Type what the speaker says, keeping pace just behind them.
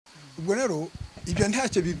ubwo rero ibyo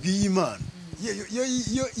ntacyo bibwiye Imana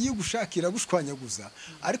iyo gushakira gushwanyaguza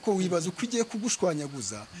ariko wibaza uko igiye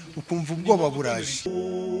kugushwanyaguza ukumva ubwoba buraje.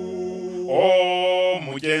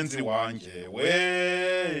 Mugenzi wanjye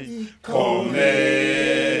we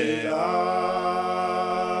komera,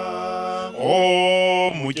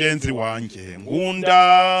 mugenzi wanjye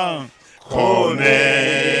ngunda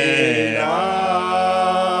komera,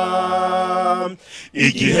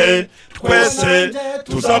 igihe twese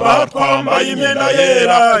tuzaba twambaye imyenda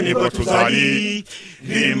yera nibwo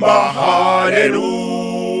tuzaririmba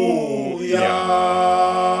haleluya.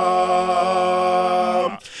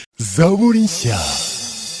 Zaburi nshya.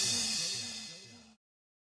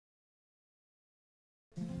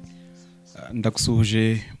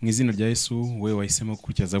 Ndagusuhuje mu izina rya Yesu, wewe wahisemo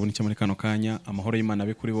gukurikira Zaburi nshya muri kano kanya. Amahoro y'Imana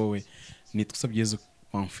abe kuri wowe. Nitwa Yesu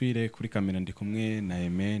Pamphile, kuri kamera ndi kumwe na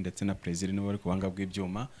Aime ndetse na Plaisir nibo bari kubanga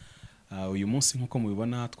bw'ibyuma. Uyu munsi nkuko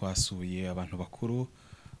mubibona twasuye abantu bakuru.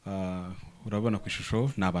 Urabona ku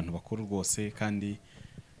ishusho ni abantu bakuru rwose, kandi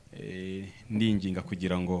ndinginga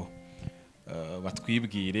kugira ngo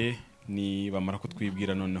batwibwire, ni bamara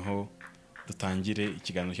kutwibwira noneho dutangire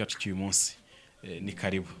ikiganiro cyacu cy'uyu munsi. Ni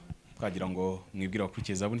karibu twagira ngo mwibwira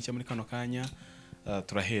bakurikiye Zaburi nshya muri kano kanya.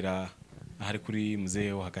 Turahera ahari kuri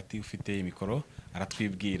muzehe wo hagati ufite imikoro,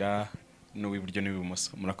 aratwibwira n'uw'iburyo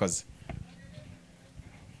n'uw'ibumoso. Murakoze.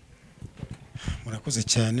 Murakoze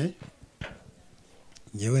cyane.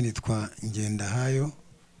 Ngewe nitwa Ngendahayo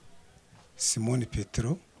Simoni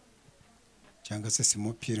Petro, cyangwa se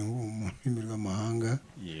Simon Pierre mu rurimi rw'amahanga.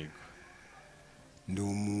 Yego. Ndi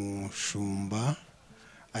umushumba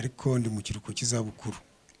ariko ndi mu kiruhuko cy'izabukuru.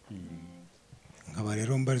 Nkaba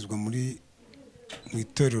rero mbarizwa mu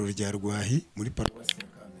itorero rya Rwahi muri paruwasi ya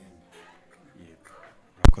Kamembe. Yego.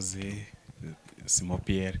 Murakoze Simon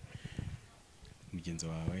Pierre, mugenzi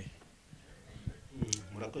wawe.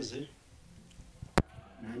 Murakoze.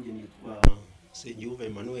 Nanjye nitwa Senyuva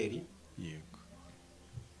Emmanuel. Yego.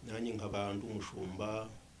 Nanjye nkaba ndi umushumba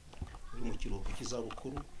uri mu kiruhuko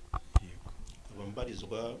cy'izabukuru. Yego. Nkaba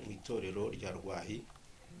mbarizwa mu itorero rya Rwahi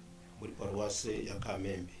muri paruwasi ya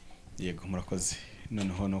Kamembe. Yego, murakoze.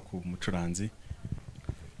 Noneho no ku mucuranzi.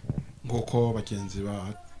 Nk'uko bagenzi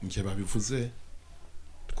banjye babivuze,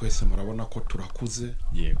 twese murabona ko turakuze.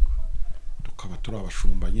 Yego. Tukaba turi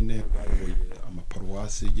abashumba nyine bayoboye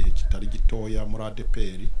amaparuwasi igihe kitari gitoya muri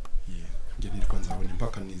ADPR. Nge nitwa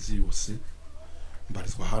Nzabonimpakanizi yose,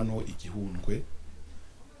 mbarizwa hano Igihundwe.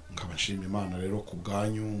 Nkaba nshima Imana rero ku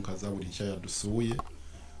bwanyu nka Zaburi nshya yadusuye,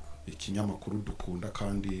 ikinyamakuru dukunda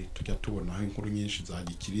kandi tujya tubonaho inkuru nyinshi za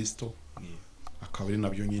gikristo. Akaba ari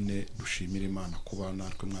nabyo nyine dushimira Imana kuba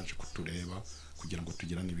natwe mwaje kutureba kugira ngo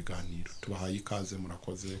tugirane ibiganiro. Tubahaye ikaze,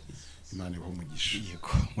 murakoze. Imana ibahe umugisha. Yego,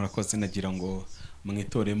 murakoze. Nagira ngo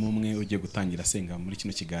mwitoremo umwe ugiye gutangira senga muri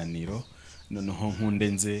kino kiganiro. Noneho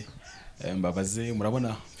nkundenze mbabaze,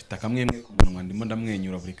 murabona mfite akamwemwe ku munwa ndimo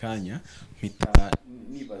ndamwenyura buri kanya, mpita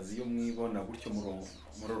nibaza iyo mwibona gutyo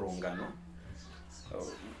murorongano.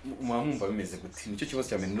 Mwumva bimeze gute? Nicyo kibazo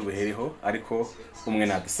cyane n'ubuhereho, ariko umwe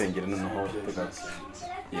nadusengera noneho tugaruke.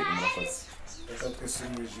 Yego, murakoze. Twese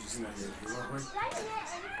mu izina ryawe ryubahwe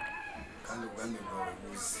kandi ubwami bwawe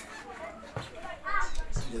buze.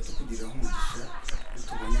 Tujya tukugiraho umugisha,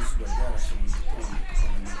 tubonye izuba ryarashe mu gitondo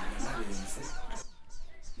tukabona narenze.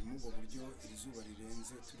 Ni mu buryo iri zuba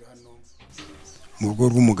rirenze turi hano mu rugo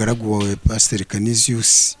rw'umugaragu wawe Pastor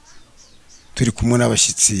Canisius, turi kumwe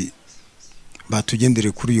n'abashyitsi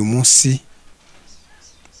batugendereye kuri uyu munsi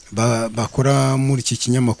bakora muri iki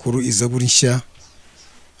kinyamakuru Izaburi nshya.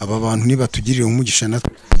 Aba bantu nibatugirire umugisha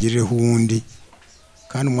natwe tugireho uwundi,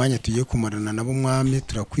 kandi umwanya tugiye kumarana nabo Mwami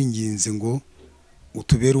turakwinginze ngo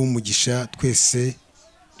utubere umugisha, twese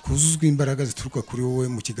twuzuzwe imbaraga zituruka kuri wowe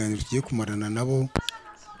mu kiganiro tugiye kumarana nabo.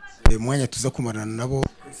 Umwanya tuza kumarana nabo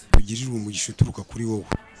tugirire umugisha uturuka kuri wowe,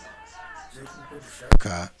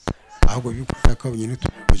 ahubwo bikushaka wenyine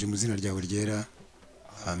tubaje mu izina ryawe ryera.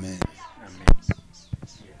 Amen. Amen.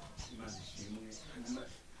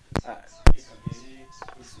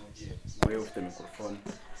 Ufite mikrofone.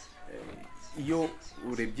 Iyo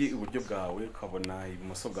urebye iburyo bwawe ukabona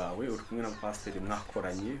ibumoso bwawe uri kumwe na pasiteri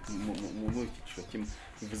mwakoranye mu cyiciro kimwe,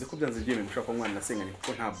 bivuze ko byanze byemewe ushaka ko mwana nasenganye,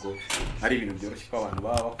 kuko ntabwo ari ibintu byoroshye ko abantu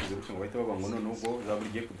baba bakuze gutyo ngo bahite bavuga ngo none ubwo Zaburi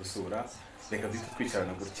igiye kudusura reka duhite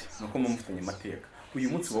twicarana gutya. Nuko mumufitanye amateka. Uyu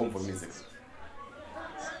munsi wumva bimeze gute?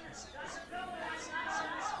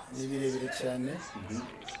 Ni birebire cyane,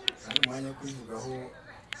 ari umwanya wo kubivugaho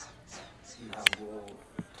ntabwo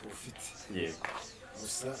tuwufite. Yego.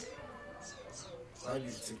 Gusa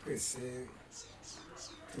twabitse twese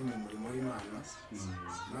turi mu murimo w'Imana.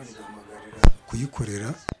 Imana iduhamagarira kuyikorera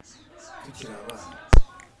tukiri abana.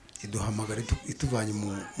 iduhamagara ituvanye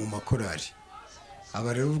mu makorari.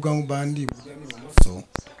 Aba rero uvuga ngo bandi burya n'ibumoso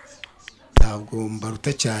ntabwo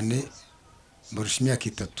mbaruta cyane, mbarusha imyaka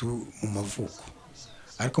 3 mu mavuko,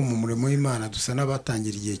 ariko mu murimo w'Imana dusa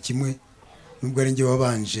n'abatangira igihe kimwe, nubwo ari njye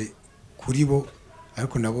wabanje kuri bo,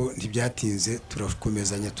 ariko nabo ntibyatinze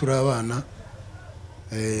turakomezanya turi abana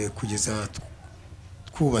kugeza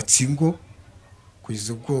twubatse ingo,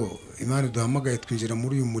 kugeza ubwo Imana duhamagaye twinjira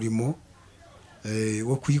muri uyu murimo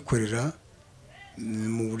wo kuyikorera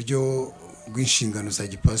mu buryo bw'inshingano za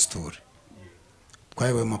gipasitori.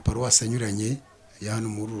 Twayoboye amaparuwasi anyuranye ya hano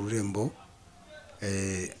muri Ururembo,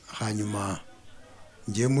 hanyuma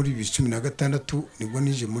ngiye muri 2016 nibwo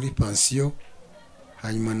nije muri pansiyo,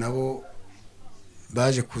 hanyuma nabo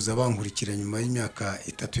baje kuza bankurikira nyuma y'imyaka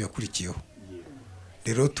 3 yakurikiyeho.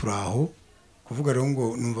 Rero turaho kuvuga rero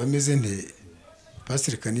ngo numva meze nte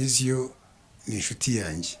Pastor Kanizio ni inshuti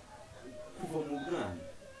yanjye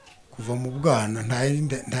kuva mu bwana,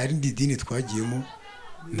 nta rindi dini twagiyemo,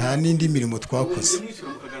 nta n'indi mirimo twakoze.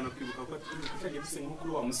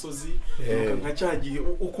 nka cyagiye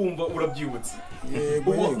ukumva urabyibutse.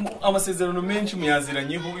 Amasezerano menshi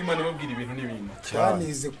muyaziranyeho, Imana ibabwira ibintu n'ibintu.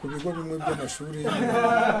 Cyanize ku bigo bimwe by'amashuri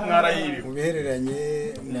mu bihereranye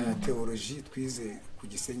na teoloji twize ku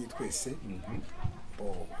Gisenyi twese.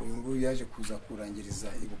 Uyu nguyu yaje kuza kurangiriza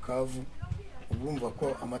i Bukavu. Urumva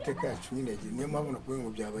ko amateka yacu nyine niyo mpamvu nakuye ngo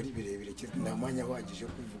byaba ari birebire, nta mwanya wahagije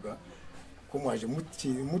kuvuga ko mwaje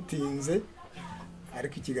mutinze,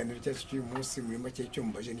 ariko ikiganiro cyacu cy'uyu munsi muri make cyo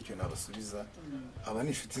mubaje nicyo nabasubiza. Aba ni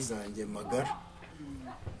inshuti zanjye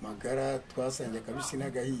magara twasangiye akabisi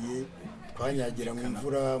n'agahiye, twanyagira mu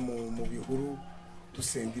mvura mu bihuru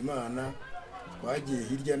dusenga Imana, twagiye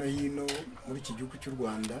hirya no hino muri iki gihugu cy'u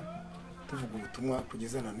Rwanda tuvuga ubutumwa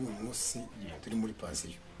kugeza na n'uyu munsi turi muri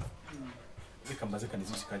pansiyo. Reka mbaze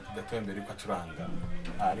Kanizio gatoya mbere yuko acuranga,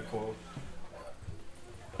 ariko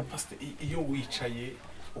Pastor, iyo wicaye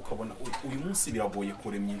ukabona uyu munsi biragoye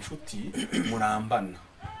kuremya inshuti murambana,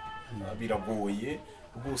 biragoye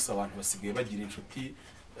rwose, abantu basigaye bagira inshuti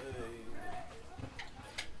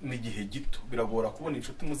n'igihe gito, biragora kubona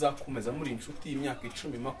inshuti muzakomeza muri inshuti imyaka 10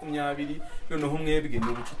 20, noneho mwebwe ni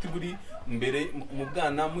ubucuti buri mbere mu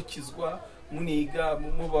bwana mukizwa, muniga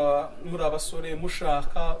muri abasore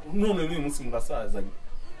mushaka, none n'uyu munsi murasazanye.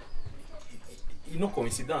 Ino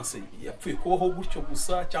coincidence yapfuye kubaho gutyo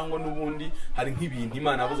gusa, cyangwa n'ubundi hari nk'ibintu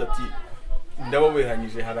Imana yavuze ati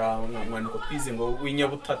ndababeranyije? Hari umwandiko twize ngo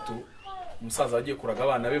w'inyabutatu, umusaza wagiye kuraga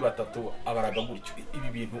abana be 3 abaraga gutyo. Ibi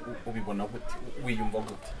bintu ubibona gute, wiyumva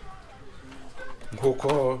gute?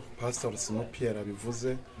 Nkuko Pastor Pierre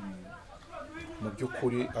abivuze, mu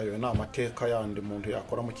by'ukuri ayo ni amateka yandi umuntu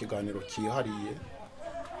yakora mu kiganiro cyihariye,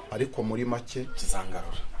 ariko muri make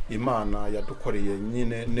kizangarura. Imana yadukoreye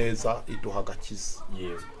nyine neza, iduha agakiza.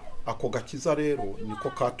 Ako gakiza rero niko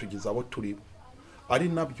katugize abo turi, ari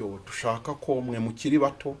nabyo dushaka ko mwe mukiri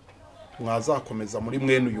bato mwazakomeza muri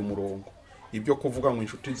mwene uyu murongo. Ibyo kuvuga ngo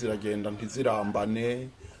inshuti ziragenda ntizirambane,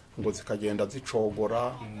 ngo zikagenda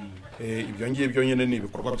zicogora, ibyo ngibyo nyine ni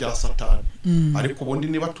ibikorwa bya Satani. Ariko ubundi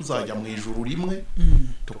niba tuzajya mu ijuru rimwe,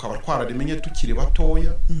 tukaba twararimenye tukiri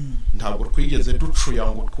batoya, ntabwo twigeze ducuya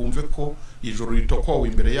ngo twumve ko ijuru ritokowe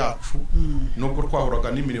imbere yacu, nubwo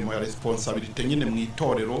twahuraga n'imirimo ya responsibility nyine mu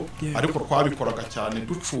itorero, ariko twabikoraga cyane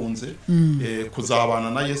ducunze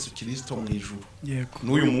kuzabana na Yesu Kristo mu ijuru.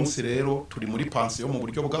 N'uyu munsi rero turi muri pansiyo mu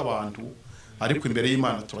buryo bw'abantu, ariko imbere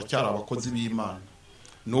y'Imana turacyari abakozi b'Imana.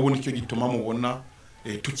 N'ubu nicyo gituma mubona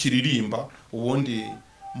tukiririmba. Ubundi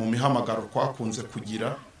mu mihamagaro twakunze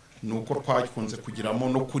kugira, nuko twakunze kugiramo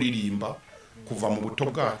no kuririmba kuva mu buto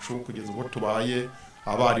bwacu kugeza ubwo tubaye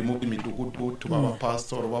abarimu b'imidugudu, tuba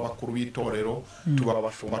abapastor b'abakuru b'itorero, tuba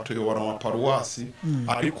abashumba tuyobora amaparuwasi,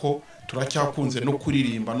 ariko turacyakunze no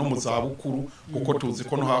kuririmba no mu zabukuru, kuko tuzi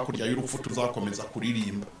ko no hakurya y'urupfu tuzakomeza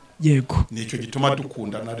kuririmba. Yego, nicyo gituma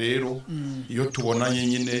dukundana rero. Iyo tubonanye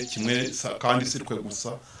nyine kimwe, kandi si twe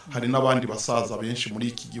gusa, hari n'abandi basaza benshi muri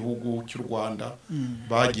iki gihugu cy'u Rwanda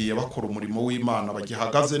bagiye bakora umurimo w'Imana,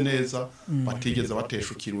 bagihagaze neza, batigeze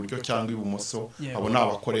bateshukira uburyo cyangwa ibumoso. Abo ni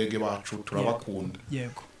abakorege bacu, turabakunda.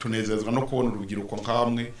 Tunezezwa no kubona urubyiruko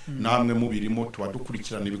nkamwe, namwe mubirimo, tuba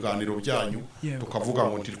dukurikirana ibiganiro byanyu, tukavuga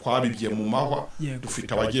ngo ntitwabibye mu mahwa,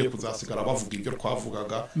 dufite abagiye kuzasigara bavuga ibyo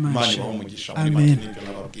twavugaga. Imana ibahe umugisha muri make n'ibyo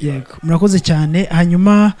nababwira. Murakoze cyane.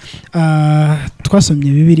 Hanyuma twasomye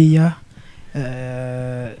Bibiliya,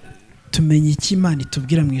 tumenye iki Imana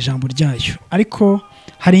itubwira mu ijambo ryayo, ariko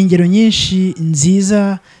hari ingero nyinshi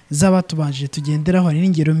nziza z'abatubanje tugenderaho, hari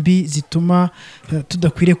n'ingero mbi zituma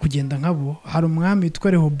tudakwiriye kugenda nkabo. Hari umwami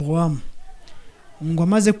witwa Rehobowamu, ngo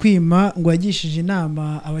amaze kwima, ngo yagishije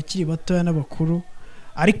inama abakiri batoya n'abakuru,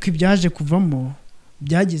 ariko ibyaje kuvamo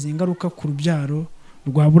byagize ingaruka ku rubyaro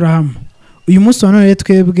rwa Aburahamu. Uyu munsi wa none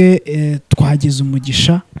twebwe twagize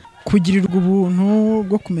umugisha kugirirwa ubuntu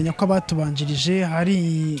bwo kumenya ko abatubanjirije hari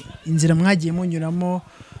inzira mwagiye munyuramo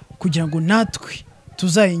kugira ngo natwe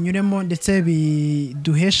tuzayinyuremo ndetse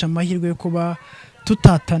biduhesha amahirwe yo kuba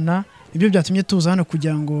tutatana. Ibyo byatumye tuza hano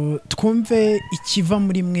kugira ngo twumve ikiva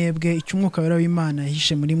muri mwebwe, icyo umwuka wera w'Imana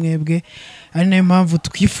yahishe muri mwebwe. Ari nayo mpamvu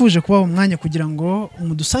twifuje kubaha umwanya kugira ngo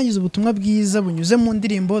umudusangize ubutumwa bwiza bunyuze mu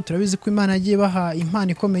ndirimbo. Turabizi ko Imana yagiye baha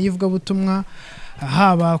impano ikomeye y'ivugabutumwa,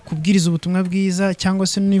 haba kubwiriza ubutumwa bwiza cyangwa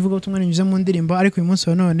se n'ivugabutumwa rinyuze mu ndirimbo. Ariko uyu munsi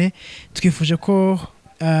wa none twifuje ko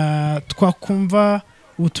twakumva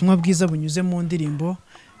ubutumwa bwiza bunyuze mu ndirimbo,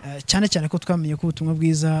 cyane cyane ko twamenye ko ubutumwa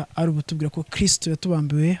bwiza ari ubutubwira ko Kristo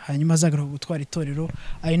yatubambiwe hanyuma azagaruka gutwara itorero.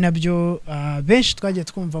 Ari nabyo benshi twagiye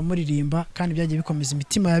twumva muririmba kandi byagiye bikomeza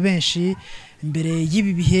imitima ya benshi imbere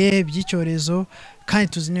y'ibi bihe by'icyorezo.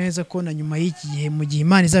 Kandi tuzi neza ko na nyuma y'iki gihe, mu gihe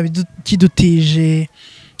Imana izaba kidutije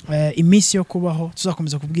iminsi yo kubaho,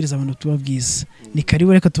 tuzakomeza kubwiriza abantu tuba bwiza. Ni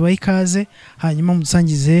karibu, reka tubahe ikaze hanyuma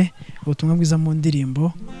mudusangize ubutumwa bwiza mu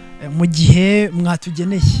ndirimbo mu gihe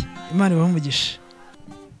mwatugeneye. Imana ibahe umugisha.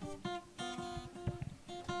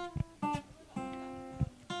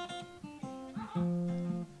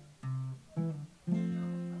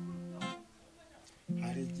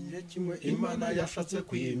 kimwe Imana yashatse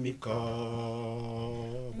kwimika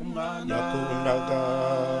umwana yakundaga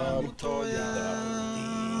mutoya.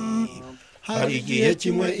 Hari igihe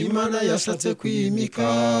kimwe Imana yashatse kwimika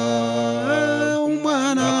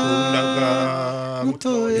umwana yakundaga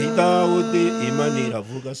mutoya. Dawudi Imana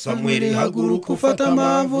iravuga, Samweli haguruka ufata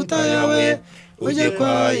amavuta yawe ujye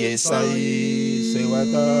kwa Yesayi se wa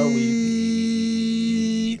Dawidi.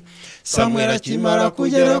 Samweli akimara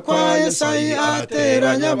kugera kwa Yesayi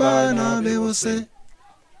ateranya abana be bose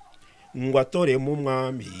ngo atoremo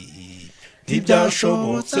umwami.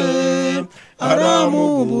 Ntibyashobotse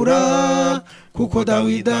aramubura kuko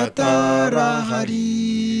Dawidi atarahari.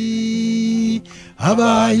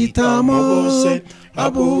 Abahitamo bose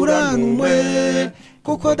abura n'umwe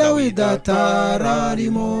kuko Dawidi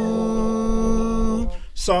atararimo.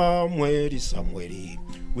 Samweli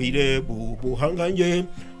wireba ubuhangange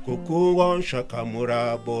kuko wanshaka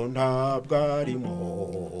murabo ntabwo arimo.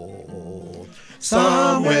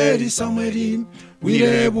 Samweli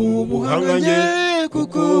wireba ubuhangange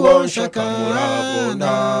kuko wanshaka murabo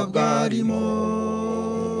ntabwo arimo.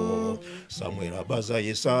 Samweli abaza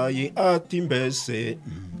Yesayi ati, mbese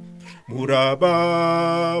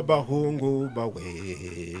muraba bahungu bawe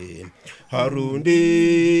hari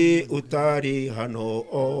undi utari hano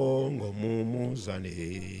ngo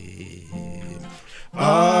mumuzane?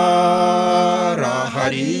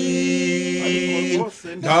 Arahari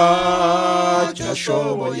ntacyo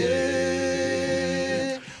ashoboye,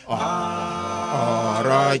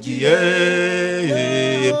 aragiye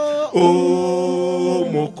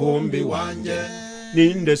umukumbi wanjye.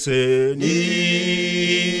 Ninde se?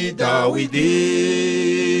 Ni Dawidi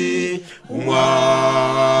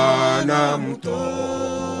umwana muto,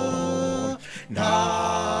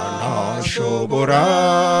 ntashobora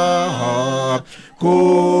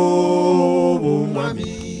kuba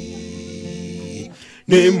umwami.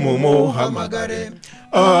 Nimumuhamagare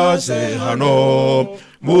aze hano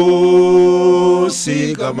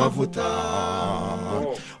musiga amavuta.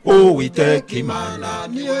 Uwiteka Imana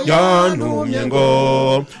yantumye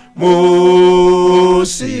ngo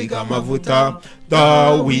musiga amavuta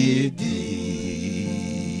Dawidi.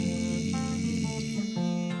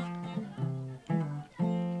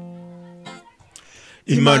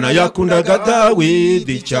 Imana yakundaga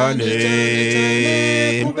Dawidi cyane,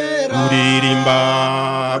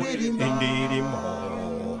 uririmba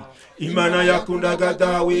indirimbo. Imana yakundaga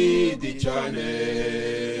Dawidi cyane,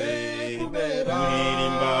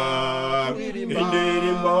 uririmba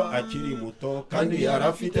indirimbo akiri muto kandi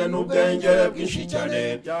yarafite n'ubwenge bwinshi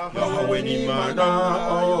cyane. Yahawe n'Imana,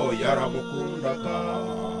 yaramukundaga.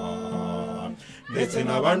 Ndetse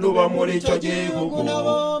n'abantu bo muri icyo gihugu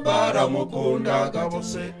baramukundaga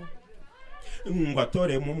bose ngo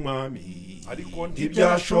atoremo umwami. Ariko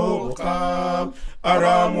ntibyashoboka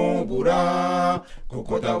aramubura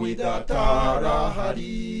kuko Dawidi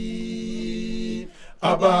atarahari.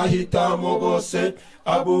 Abahitamo bose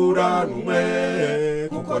abura n'umwe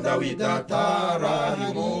kuko Dawidi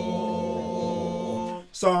atararimo.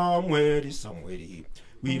 Samweli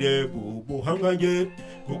wireba ubuhangange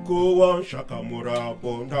kuko wanshaka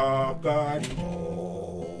murabo ntabwo arimo.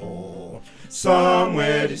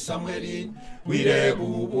 Samweli wireba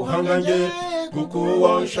ubuhangange kuko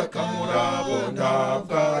wanshaka murabo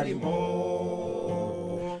ntabwo arimo.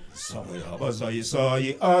 Samweli abaza Yesayi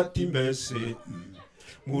ati mbese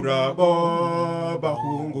muraba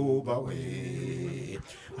bahungu bawe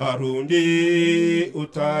harundi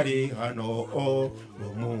utari hano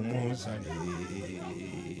mumuzane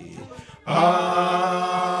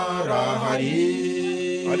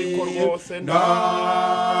arahari ariko rwose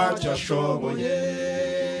ntacyo ashoboye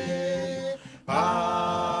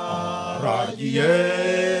aragiye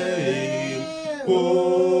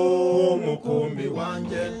umukumbi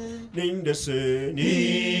wanjye ninde se ni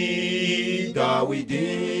Dawidi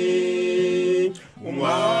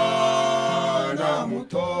umwana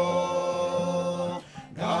muto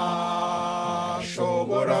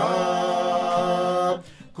ntashobora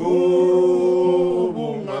kuba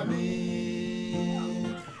umwami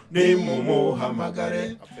nimumuhamagare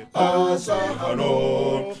aza hano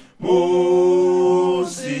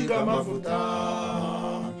musiga amavuta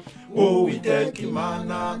Uwiteka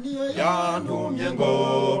Imana yantumye ngo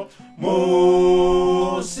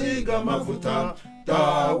musiga amavuta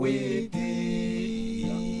Dawidi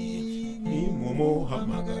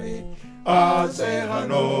nimumuhamagare aze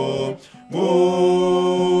hano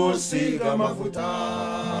musiga amavuta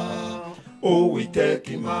Uwiteka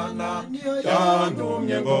Imana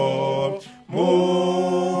yantumye ngo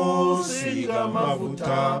musiga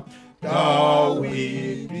amavuta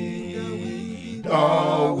Dawidi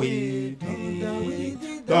Dawidi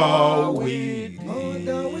Dawidi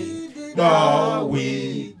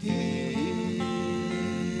Dawidi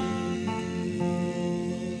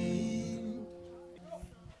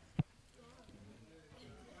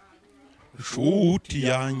nshuti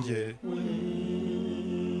yanjye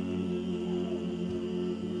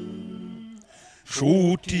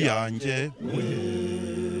nshuti yanjye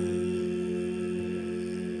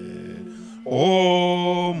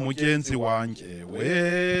o mugenzi wanjye we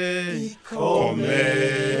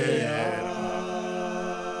komera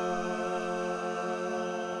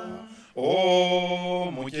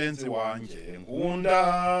o mugenzi wanjye ngunda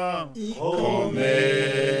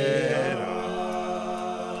komera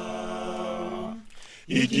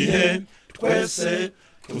igihe twese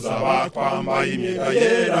tuzaba twambaye imyenda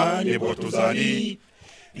yera nibwo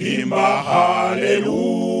tuzaririmba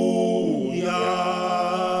haleluya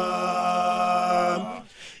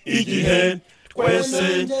igihe twese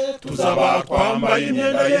tuzaba twambaye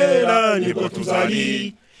imyenda yera nibwo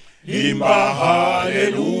tuzaririmba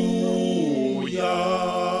haleluya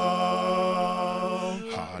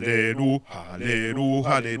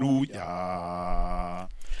haleluya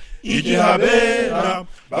igihe abera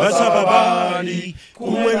bazaba bari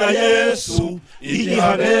kumwe na Yesu igihe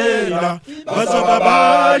abera bazaba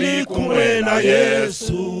bari kumwe na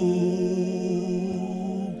Yesu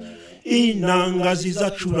inanga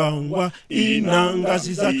zizacurangwa inanga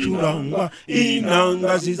zizacurangwa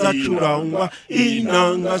inanga zizacurangwa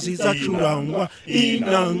inanga zizacurangwa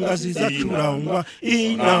inanga zizacurangwa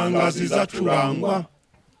inanga zizacurangwa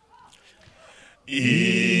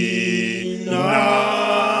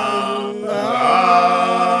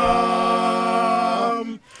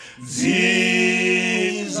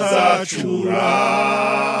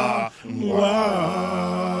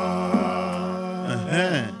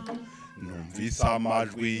numvise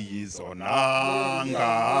amajwi y'izo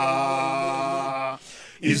nanga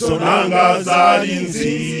izo nanga zari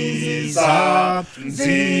nziza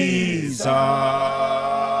nziza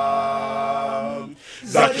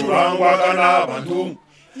zacurangwaga n'abantu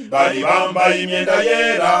bari bambaye imyenda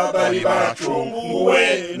yera bari baracunguwe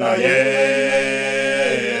na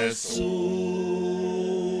Yesu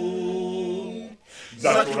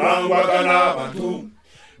zacurangwaga n'abantu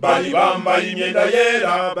bari bambaye imyenda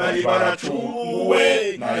yera bari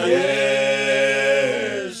baracunguwe na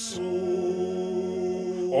Yesu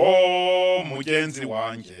o mugenzi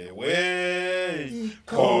wanjye we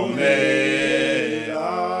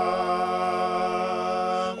komera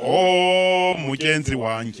o mugenzi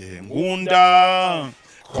wanjye ngunda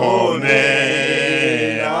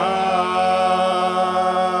komera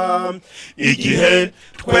igihe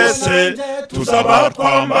twese tuzaba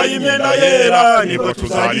twambaye imyenda yera nibwo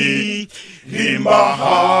tuzaririmba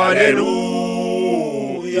haleluya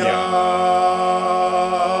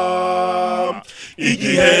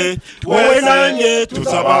igihe wowe nanjye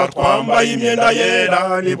tuzaba twambaye imyenda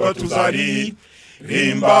yera nibwo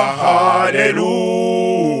tuzaririmba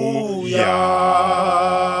haleluya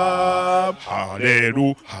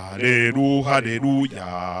haleluya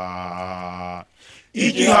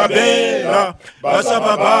igihe abera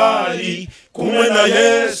bazaba bari kumwe na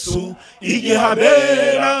Yesu igihe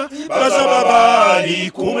abera bazaba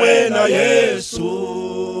bari kumwe na Yesu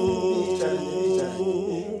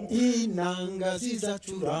inanga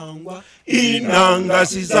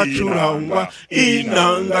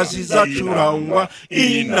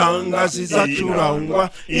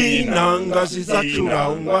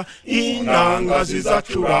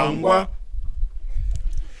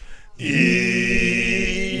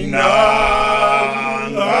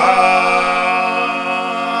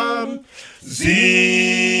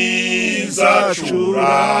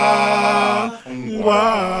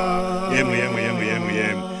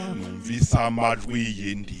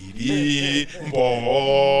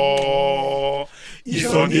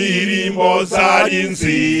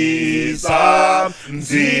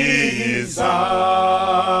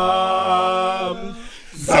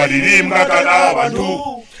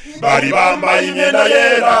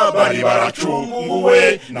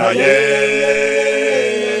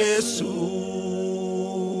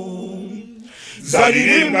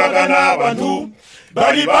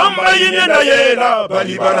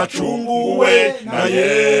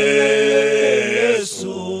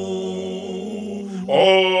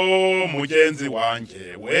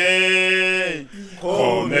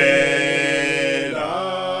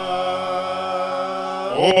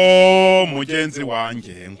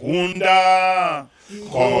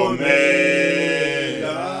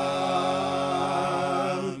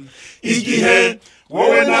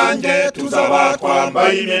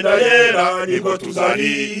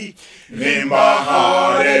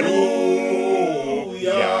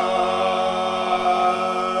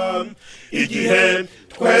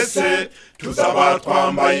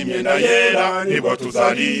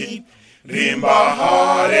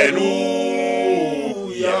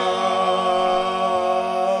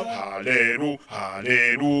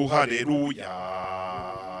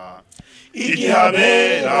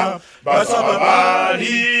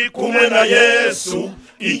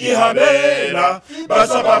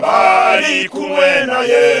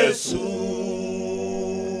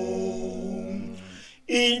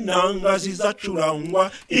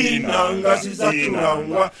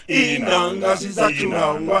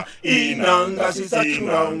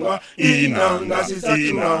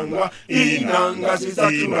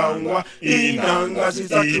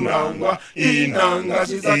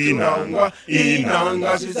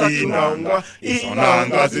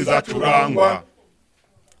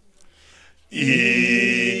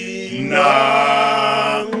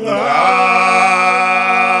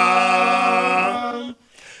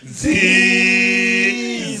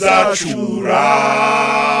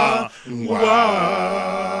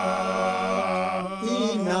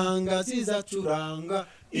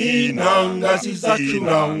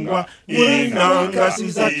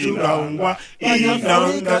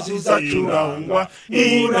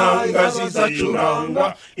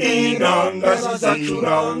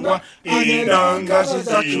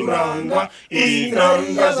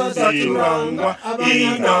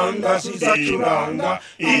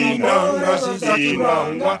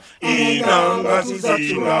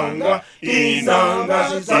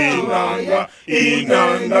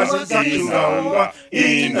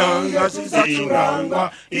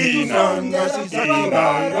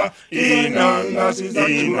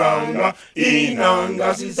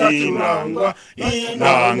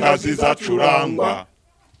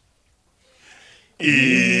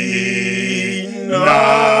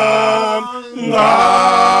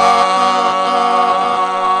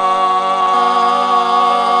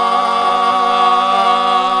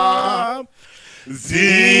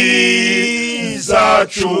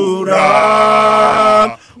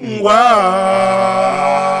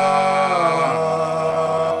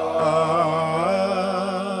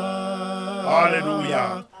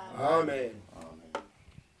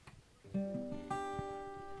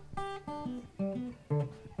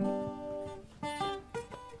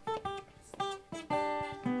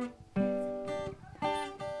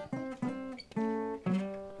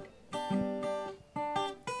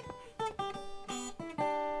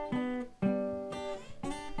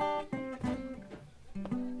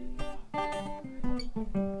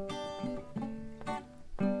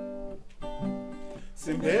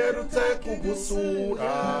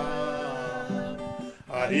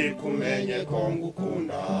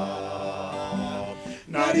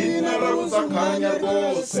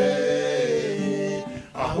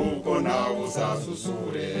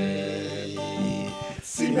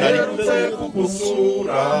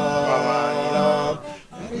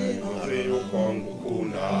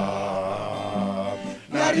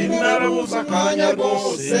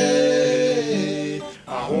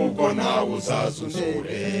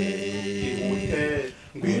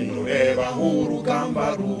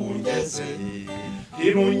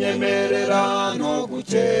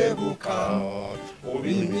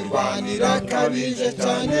kwirwanira kabije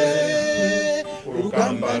cyane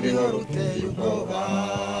urugamba niho ruteye ubwoba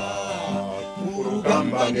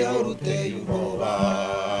urugamba niho ruteye ubwoba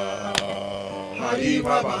hariho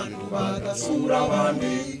abantu badasura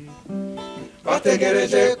abandi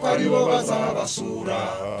bategereje ko aribo bazabasura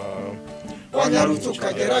wanyarutse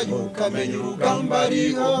ukagerayo ukamenya urugamba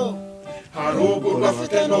ariho hari ubwo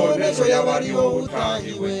urwafite none ejo yaba ariho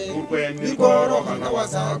utahiwe nirworoha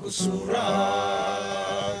n'abazagusura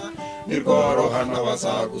nirworoha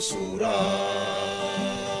n'abazagusura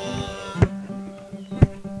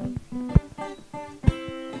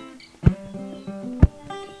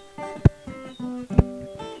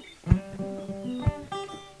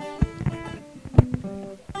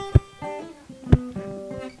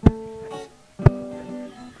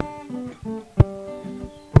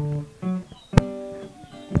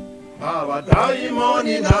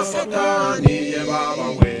abadayimoni na satani ye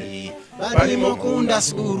babawe barimo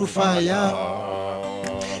kundasura ufaya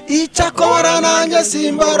icyakora nanjye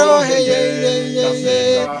simboroheye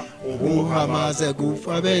ubu hamaze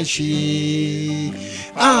gupfa benshi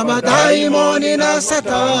abadayimoni na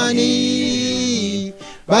satani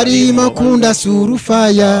barimo kundasura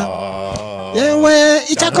ufaya yewe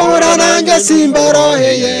icyakora nanjye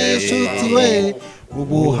simboroheye shuti we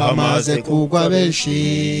ubu hamaze kugwa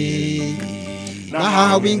benshi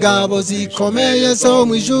nahawe ingabo zikomeye zo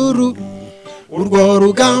mu ijuru urwo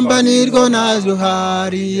rugamba nirwo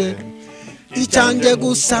naruhariye icyanjye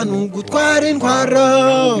gusa n'ugutwara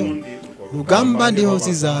intwaro urugamba ndiho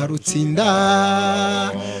zizarutsinda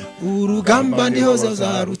urugamba ndiho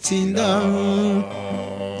zizarutsinda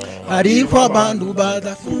hariho abantu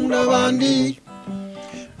badakunda abandi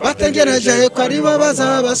bategereje ko aribo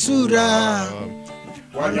bazabasura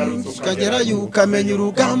ukagerayo ukamenya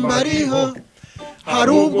urugamba ariho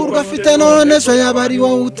hari ubwo urwafite none ejo yaba ari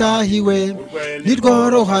wowe utahiwe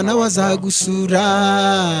nirworoha n'abazagusura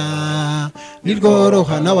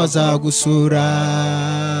nirworoha n'abazagusura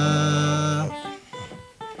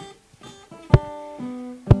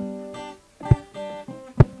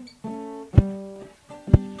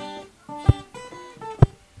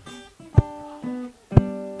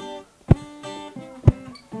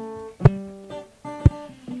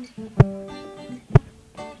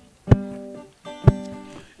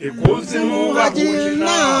ikuzimu bagira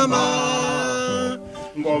inama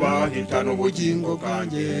ngo bahitane ubugingo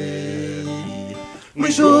bwanjye mu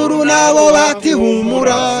ijuru nabo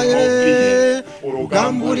batihumuraye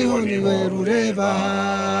urugamba uriho niwe rureba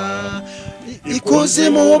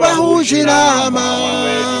ikuzimu bahuje inama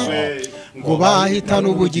ngo bahitane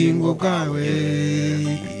ubugingo bwawe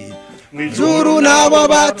mu ijuru nabo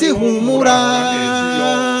batihumura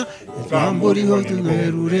urugamba uriho niwe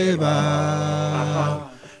rureba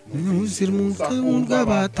nuzira umutwe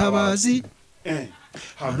w'abatabazi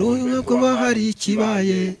hari ubwo bahari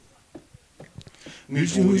ikibaye mu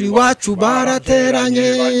ijuru iwacu barateranye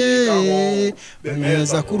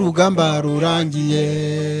bemeza ko urugamba rurangiye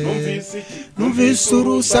numvise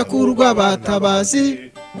urusaku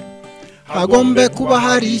rw'abatabazi hagombe kuba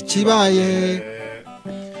hari ikibaye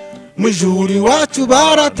mu ijuru iwacu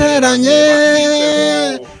barateranye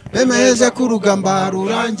bemeza ko urugamba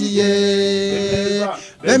rurangiye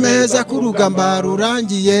bemeza ko urugamba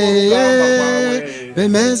rurangiye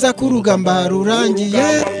bemeza ko urugamba rurangiye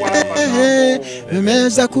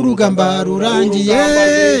bemeza ko urugamba rurangiye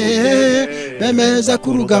bemeza ko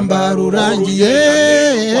urugamba rurangiye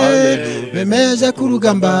bemeza ko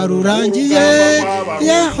urugamba rurangiye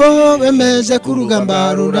yeho bemeza ko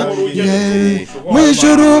urugamba rurangiye mu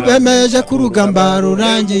ijuru bemeza ko urugamba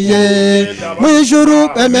rurangiye mu ijuru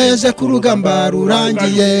bemeza ko urugamba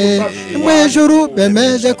rurangiye mu ijuru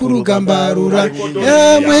bemeza ko urugamba rurangiye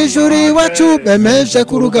mu ijuru iwacu bemeza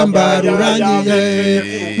ko urugamba rurangiye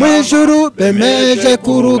mu ijuru bemeza ko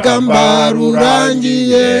urugamba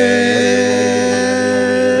rurangiye.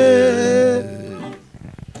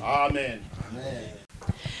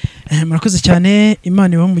 Murakoze cyane,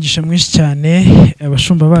 Imana ibahe umugisha mwinshi cyane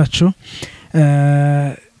abashumba bacu.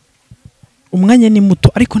 Umwanya ni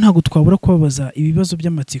muto ariko ntabwo twabura kubabaza ibibazo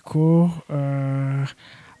by'amatsiko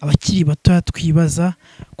abakiri bato twibaza,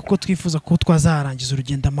 kuko twifuza ko twazarangiza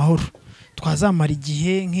urugendo amahoro, twazamara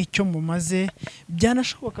igihe nk'icyo mumaze,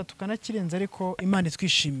 byanashoboka tukanakirenza, ariko Imana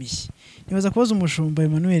itwishimiye. Nibaza kubaza umushumba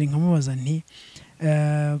Emmanuel nkamubaza nti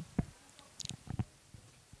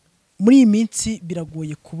muri iyi minsi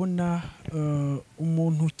biragoye kubona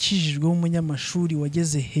umuntu ukijijwe w'umunyamashuri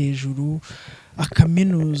wageze hejuru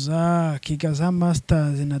akaminuza akiga za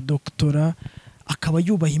masters na doctora akaba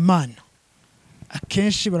yubaha Imana.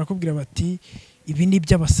 Akenshi barakubwira bati ibi ni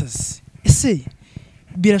iby'abasazi. Ese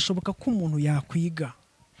birashoboka ko umuntu yakwiga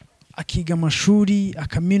akiga amashuri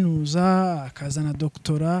akaminuza akazana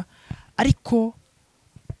doktora ariko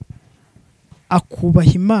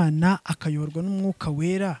akubaha Imana akayorwa n'umwuka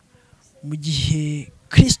wera mu gihe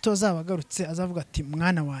Kristo azaba agarutse azavuga ati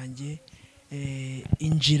mwana wanjye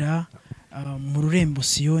injira mu rurembo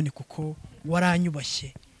Siyoni kuko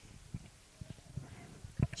waranyubashye.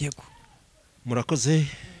 Yego, murakoze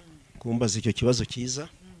kumbaza icyo kibazo cyiza.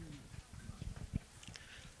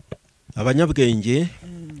 Abanyabwenge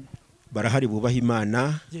barahari bubaha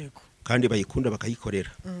Imana kandi bayikunda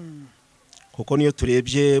bakayikorera, kuko niyo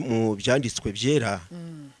turebye mu byanditswe byera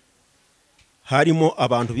harimo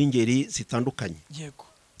abantu b'ingeri zitandukanye.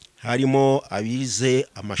 Harimo abize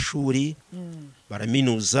amashuri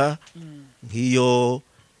baraminuza, nk'iyo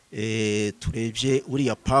turebye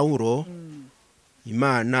uriya Pawulo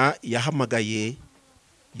Imana yahamagaye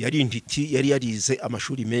yari intiti, yari yarize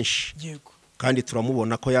amashuri menshi, kandi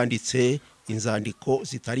turamubona ko yanditse inzandiko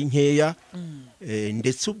zitari nkeya,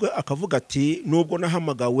 ndetse ubwo akavuga ati nubwo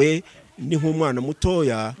nahamagawe ni nk'umwana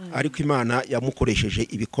mutoya ariko Imana yamukoresheje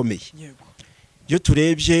ibikomeye. Iyo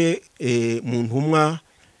turebye mu ntumwa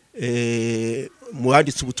mu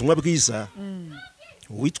wanditse ubutumwa bwiza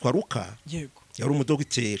witwa Luka, yari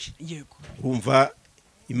umudogiteri, urumva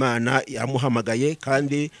Imana yamuhamagaye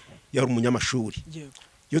kandi yari umunyamashuri.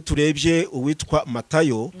 Iyo turebye uwitwa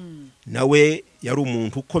Matayo, nawe yari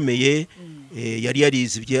umuntu ukomeye, yari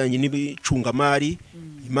yarize ibijyanye n'ibicungamari,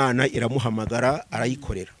 Imana iramuhamagara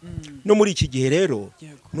arayikorera. No muri iki gihe rero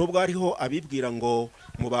nubwo hariho abibwira ngo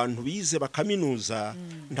mu bantu bize bakaminuza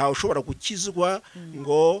ntawe ushobora gukizwa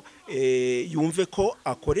ngo yumve ko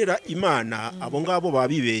akorera Imana, abo ngabo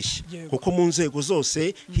babibeshye, kuko mu nzego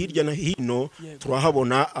zose hirya no hino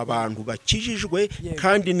turahabona abantu bakijijwe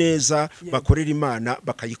kandi neza bakorera Imana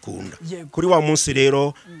bakayikunda. Kuri wa munsi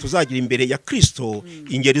rero tuzagira imbere ya Kristo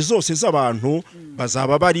ingeri zose z'abantu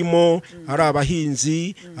bazaba barimo, ari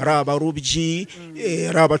abahinzi, ari abarubyi,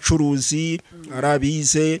 ari abacuruzi, ari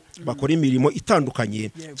abize bakora imirimo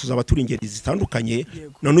itandukanye, tuzaba turi ingeri zitandukanye.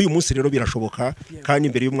 None uyu munsi rero birashoboka, kandi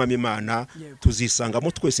imbere y'umwami Imana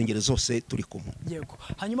tuzisangamo twese ingeri zose turi kumwe.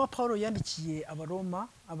 Hanyuma Paulo yandikiye Abaroma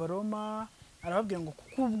arababwira ngo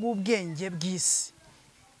kuko ubwenge bw'isi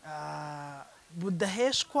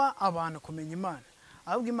budaheshwa abantu kumenya Imana,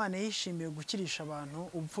 ahubwo Imana yishimiye gukirisha abantu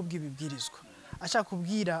ubupfu bw'ibibwirizwa. Ashaka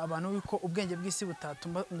kubwira abantu yuko ubwenge bw'isi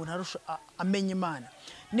butatuma umuntu arusha amenya Imana.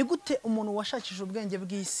 Ni gute umuntu washakije ubwenge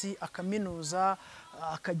bw'isi akaminuza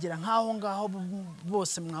akagera nkaho ngaho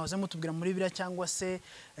bose mwahoze mutubwira muri Bibiliya, cyangwa se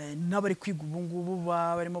n'abari kwiga ubu ngubu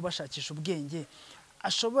barimo bashakisha ubwenge,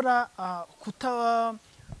 ashobora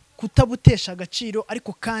kutabutesha agaciro,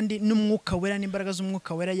 ariko kandi n'umwuka wera n'imbaraga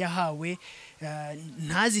z'umwuka wera yahawe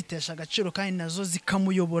ntazitesha agaciro kandi nazo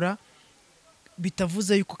zikamuyobora,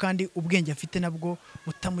 bitavuze yuko kandi ubwenge afite nabwo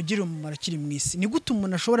butamugirira umumaro akiri mu isi? Ni gute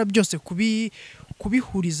umuntu ashobora byose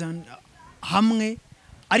kubihuriza hamwe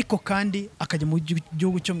ariko kandi akajya mu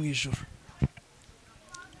gihugu cyo mu ijuru?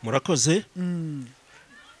 Murakoze.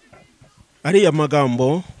 Ariya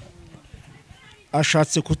magambo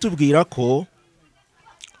ashatse kutubwira ko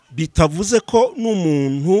bitavuze ko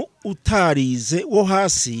n'umuntu utarize wo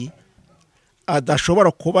hasi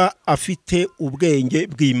adashobora kuba afite ubwenge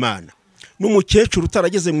bw'Imana. N'umukecuru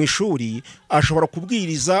utarageze mu ishuri ashobora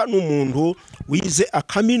kubwiriza n'umuntu wize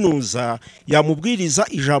akaminuza, yamubwiriza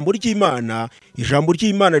ijambo ry'Imana, ijambo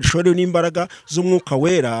ry'Imana rishorewe n'imbaraga z'umwuka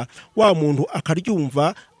wera, wa muntu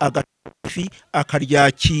akaryumva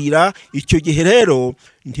akaryakira. Icyo gihe rero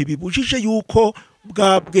ntibibujije yuko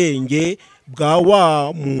bwa bwenge bwa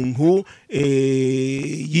wa muntu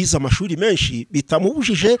yize amashuri menshi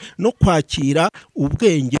bitamubujije no kwakira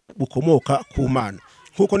ubwenge bukomoka ku Mana,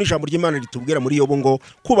 kuko n'ijambo ry'Imana ritubwira muri Yobu ngo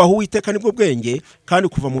kubaha Uwiteka nibwo bwenge, kandi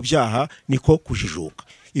kuva mu byaha niko kujijuka.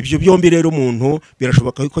 Ibyo byombi rero umuntu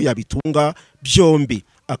birashoboka ko yabitunga byombi,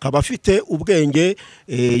 akaba afite ubwenge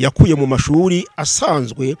yakuye mu mashuri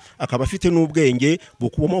asanzwe, akaba afite n'ubwenge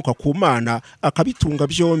bukomoka ku Mana, akabitunga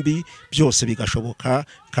byombi, byose bigashoboka,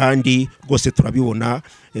 kandi rwose turabibona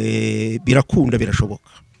birakunda,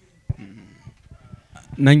 birashoboka.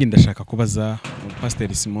 Nange ndashaka kubaza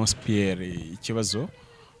Pastor Simon Pierre ikibazo.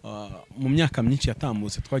 Mu myaka myinshi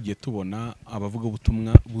yatambutse twagiye tubona abavuga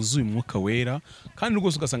ubutumwa buzuye umwuka wera, kandi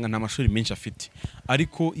rwose ugasanga nta mashuri menshi afite,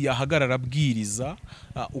 ariko yahagarara abwiriza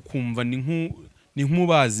ukumva ni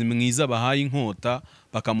nk'umubazi mwiza bahaye inkota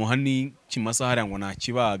bakamuha n'ikimasa hariya ngo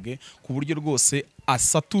nakibage, ku buryo rwose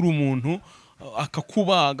asatura umuntu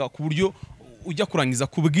akakubaga, ku buryo ujya kurangiza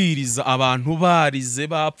kubwiriza abantu barize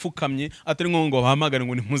bapfukamye, atari ngo bahamagare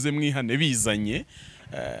ngo nimuze mwihane bizanye.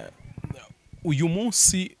 Uyu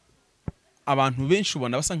munsi abantu benshi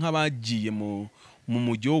ubona basa nk'abagiye mu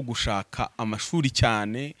mujyo wo gushaka amashuri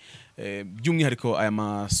cyane, by'umwihariko aya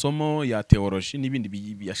masomo ya teoloji n'ibindi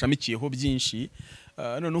biyashamikiyeho byinshi,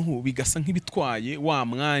 noneho bigasa nk'ibitwaye wa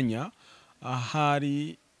mwanya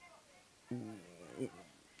ahari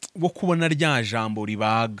wo kubona rya jambo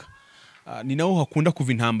ribaga. Ni naho hakunda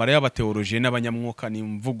kuva intambara y'abateoloji n'abanyamwuka. Ni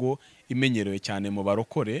imvugo imenyerewe cyane mu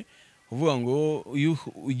barokore, uvuga ngo iyo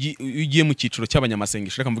ugiye mu cyiciro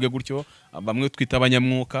cy'abanyamasengesho, reka mvuge gutyo, bamwe twita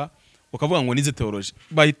abanyamwuka, ukavuga ngo nize teoloji,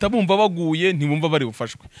 bahita bumva baguye, ntibumva bari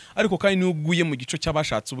bufashwe. Ariko kandi niyo uguye mu gico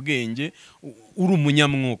cy'abashatse ubwenge uri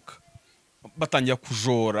umunyamwuka, batangira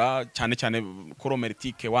kujora cyane cyane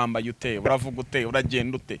koromeritike, wambaye ute, uravuga ute,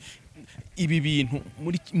 uragenda ute. Ibi bintu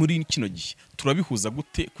muri kino gihe turabihuza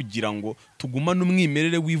gute kugira ngo tugumane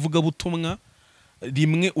umwimerere w'ivugabutumwa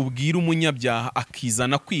rimwe ubwira umunyabyaha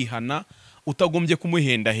akizana kwihana, utagombye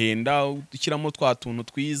kumuhendahenda ushyiramo twa tuntu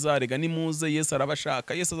twiza, rega nimuze Yesu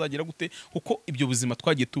arabashaka, Yesu azagira gute? Kuko ibyo buzima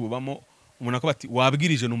twagiye tububamo, umuntu akavuga ati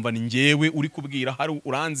wabwirije numva ni njyewe uri kubwira, hari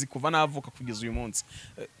uranzi kuva navuka kugeza uyu munsi.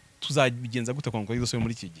 Tuzabigenza gute kwa ngo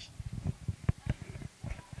muri iki gihe?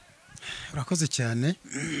 Urakoze cyane.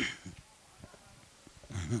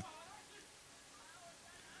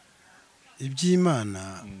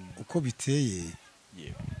 Iby'Imana uko biteye,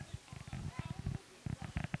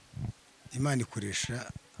 Imana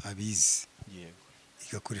ikoresha abizi,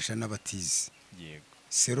 igakoresha n'abatizi.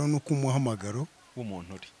 Sero nuko umuhamagaro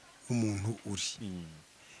w'umuntu uri.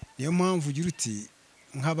 Niyo mpamvu ugira uti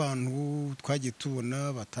nk'abantu twagiye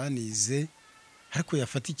tubona batanize, ariko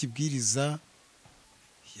yafata ikibwiriza,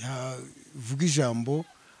 yavuga ijambo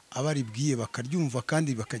abaribwiye bakaryumva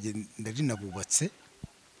kandi bakagenda rinabubatse,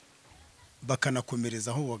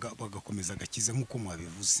 bakanakomereza aho bagakomeza agakiza nk'uko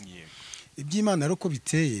mwabivuze. Iby'Imana rero ko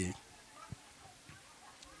biteye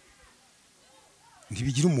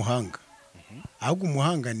ntibigira umuhanga, ahubwo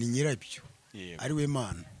umuhanga ni nyirabyo, ari we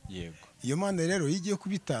Mana. Iyo Mana rero iyo igiye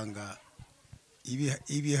kubitanga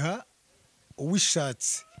ibiha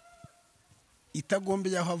uwishatse,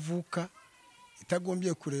 itagombye aho avuka,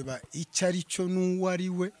 itagombye kureba icyo ari cyo n'uwo ari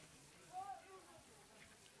we,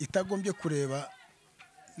 itagombye kureba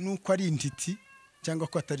nuko ari intiti cyangwa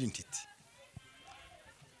ko atari intiti.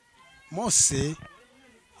 Mose,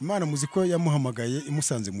 Imana muzi ko yamuhamagaye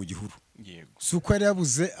imusanze mu gihuru, si uko yari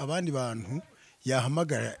yabuze abandi bantu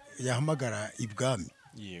yahamagara ibwami,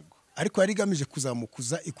 ariko yari igamije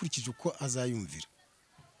kuzamukuza ikurikije uko azayumvira.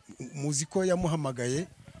 Muzi ko yamuhamagaye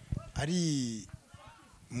ari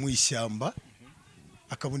mu ishyamba,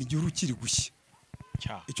 akabona igihuru kiri gushya.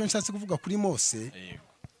 Icyo nshatse kuvuga kuri Mose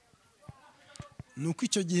nuko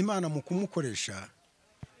icyo gihe Imana mu kumukoresha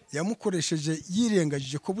yamukoresheje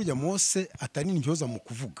yirengagije ko burya Mose atari intyoza mu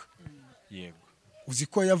kuvuga. Uzi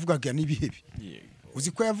ko yavugaga n'ibihebe,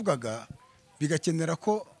 uzi ko yavugaga bigakenera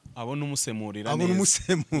ko abona umusemurira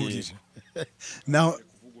naho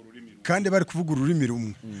kandi bari kuvuga ururimi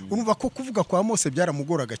rumwe. Urumva ko kuvuga kwa Mose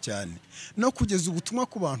byaramugoraga cyane, no kugeza ubutumwa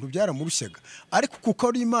ku bantu byaramurushyaga. Ariko kuko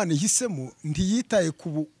ari Imana ihisemo, ntiyitaye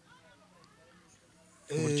ku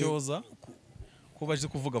buryoza kuba aje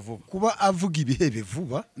kuvuga vuba, kuba avuga ibihebe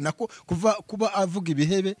vuba, nako kuba avuga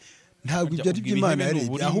ibihebe ntabwo ibyo ari by'Imana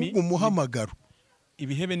yarebye, ahubwo umuhamagaro.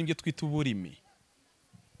 Ibihebe nibyo twita uburimi,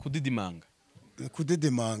 kudedemanga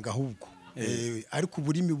ahubwo. Ariko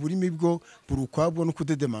uburimi bwo buri ukwabwo no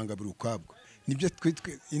kudedemanga buri ukwabwo, nibyo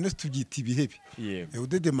ino tubyita ibihebe.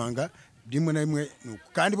 Udedemanga rimwe na rimwe,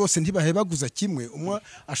 kandi bose ntibahebaguza kimwe. Umwe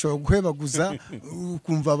ashobora guhebaguza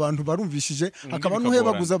ukumva abantu barumvishije, akaba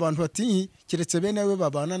n'uhebaguza abantu bati keretse bene we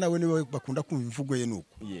babana nawe niwe bakunda kumva imvugo ye.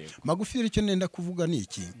 Nuko magufi icyo nenda kuvuga ni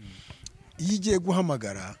iki: iyo igiye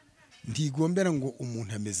guhamagara ntigombera ngo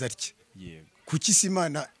umuntu ameze atya. Kuki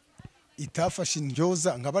Imana itafashe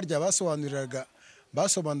intyoza nka barya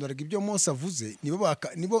basobanuraga ibyo Mose avuze?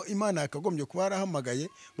 Nibo Imana yakagombye kuba yarahamagaye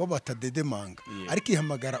bo batadedemanga, ariko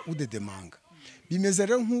ihamagara udedemanga. Bimeze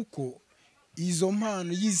rero nk'uko izo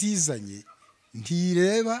mpano yizizanye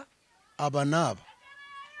ntireba aba n'aba,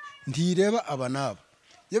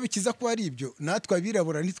 iyo bikiza kuba ari ibyo, natwe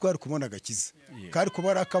abirabura ntitwari kubona agakiza, kari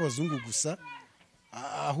kuba ari ak'abazungu gusa,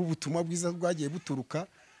 aho ubutumwa bwiza bwagiye buturuka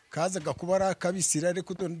kazaga kuba ari akabisira.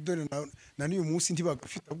 Ariko dore na n'uyu munsi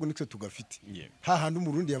ntibagafite, ahubwo nitwe tugafite. Hahandi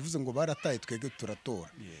umurundi yavuze ngo barataye twebwe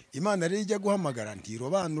turatora. Imana rero ijya guhamagara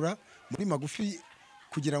ntirobanura muri magufi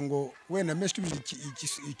kugira ngo wenda meshe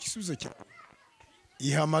igisubizo cyawe.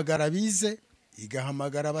 Ihamagara bize,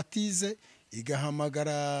 igahamagara abatize,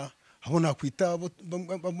 igahamagara abo nakwita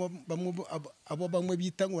abo bamwe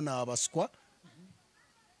bita ngo ni abaswa.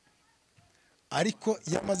 Ariko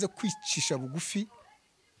yamaze kwicisha bugufi,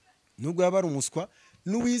 nubwo yaba ari umuswa,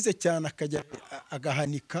 n'uwize cyane akajya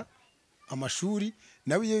agahanika amashuri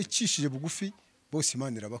nawe iyo yicishije bugufi bose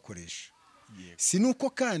Imana irabakoresha. Si nuko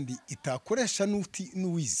kandi itakoresha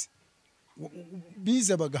n'uwize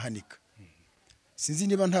bize bagahanika. Sinzi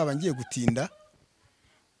niba ntabangiye gutinda,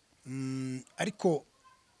 ariko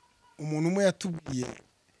umuntu umwe yatubwiye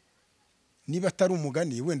niba atari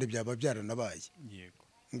umugani wenda byaba byaranabaye,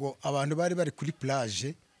 ngo abantu bari bari kuri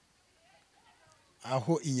plage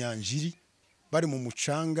aho inyanja iri bari mu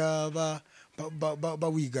mucanga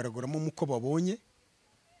bawigaraguramo muko babonye,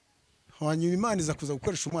 hanyuma Imana iza kuza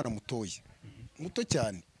gukoresha umwana muto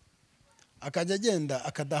cyane, akajya agenda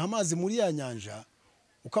akadaha amazi muri ya nyanja,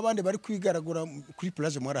 uko abandi bari kwigaragura kuri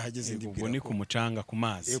plage mwarahageze ndibwira ko ni ku mucanga ku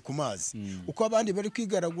mazi ku mazi, uko abandi bari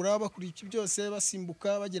kwigaragura bakuri iki byose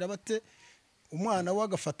basimbuka bagira bate, umwana we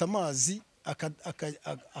agafata amazi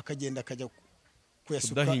akagenda akajya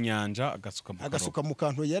kuyasuka kudaha inyanja agasuka mu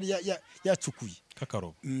kantu yari yacukuye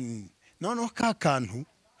kakarobo. Noneho ka kantu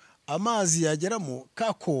amazi yageramo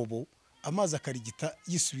kakobo, amazi akarigita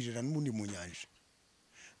yisubirira n'ubundi mu nyanja.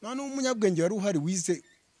 Noneho umunyabwenge wari uhari wize,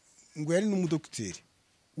 ngo yari n'umudokiteri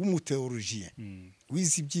w'umuteologien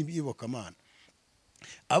wize iby'iyobokamana,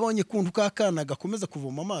 abonye kuntu ka kana gakomeza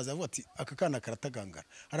kuvoma amazi avuga ati aka kana karatagangara,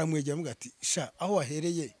 aramwegera avuga ati sha aho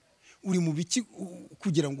wahereye uri mu biki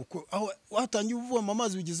kugira ngo aho watangiye uvoma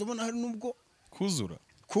amazi bigeze ubona hari nubwo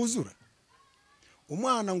kuzura.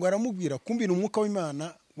 Umwana ngo aramubwira kumbira umwuka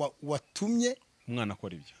w'Imana watumye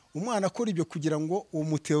umwana akora ibyo kugira ngo uwo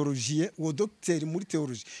muteologien uwo dogiteri muri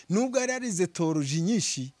teologie nubwo yari arize teologie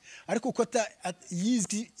nyinshi, ariko ko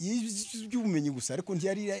yizi by'ubumenyi gusa, ariko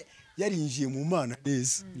ntiyari yarinjiye mu Mana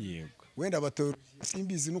neza. Wenda abateologie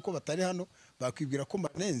simbizi nuko batari hano bakwibwira ko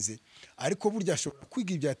manenze, ariko burya ashobora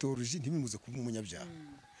kwiga ibya teologie ntibimuze kuba umunyabyaha.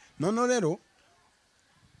 None rero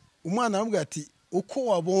umwana aramubwira ati uko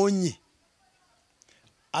wabonye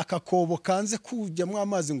akakobo kanze kujyamo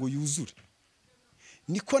amazi ngo yuzure,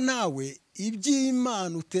 niko nawe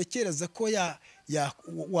iby'Imana utekereza ko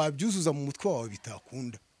wabyuzuza mu mutwe wawe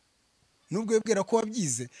bitakunda. Nubwo wibwira ko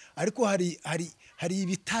wabyize, ariko hari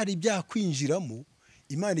ibitari byakwinjiramo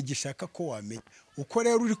Imana igishaka ko wamenya. Uko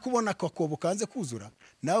rero uri kubona akakobo kanze kuzura,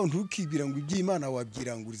 nawe ntukibwira ngo iby'Imana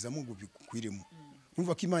wabyirangurizamo ngo bikukwiremo.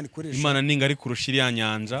 Urumva ko Imana ikoresha Imana ninga ari kurusha iriya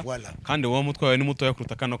nyanja, kandi wowe mutwe wawe ni muto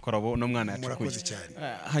yakuruta kano karabo no mwana yacukuye. Murakoze cyane.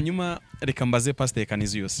 Hanyuma reka mbaze Pastor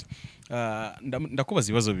Canisius, ndakubaza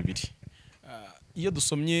ibibazo bibiri. Iyo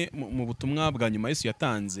dusomye mu butumwa bwa nyuma Yesu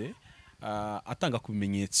yatanze, atanga ku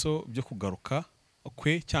bimenyetso byo kugaruka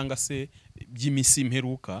kwe cyangwa se by'imisi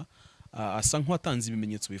imperuka, asa nk'uwatanze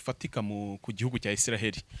ibimenyetso bifatika ku gihugu cya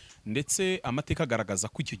Isiraheli, ndetse amateka agaragaza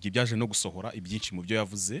ko icyo gihe byaje no gusohora ibyinshi mu byo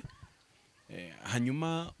yavuze.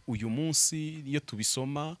 Hanyuma uyu munsi iyo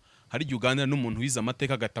tubisoma, hari igihe uganira n'umuntu wize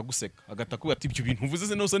amateka agataguseka, agatakuba ati ibyo bintu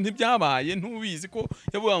uvuze nose ntibyabaye, ntubizi ko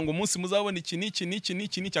yavuga ngo umunsi muzabona iki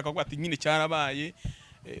n'iki, akavuga ati nyine cyarabaye.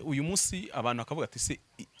 Uyu munsi abantu bakavuga ati se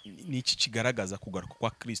ni iki kigaragaza kugaruka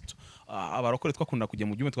kwa Kristo? Abarokore twakunda kujya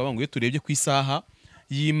mu byumwe twavuga ngo iyo turebye ku isaha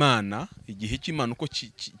y'Imana, igihe cy'Imana uko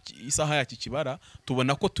isaha yaki kibara,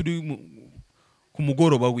 tubona ko turi ku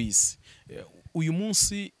mugoroba w'isi. Uyu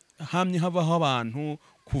munsi hamye habaho abantu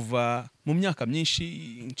kuva mu myaka myinshi,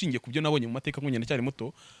 nshingiye ku byo nabonye mu mateka nk'unyene cyari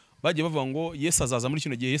muto, bagiye bavuga ngo Yesu azaza muri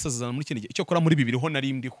kino gihe, Yesu azaza muri kino gihe. Icyo kora muri 2000 ho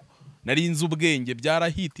nari nzi ubwenge,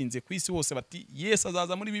 byarahitinze ku isi hose bati Yesu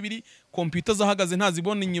azaza muri 2000, computer zahagaze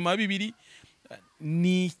ntazibona inyuma ya 2000.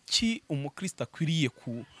 Niki umukristo akwiriye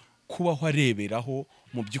kubaho areberaho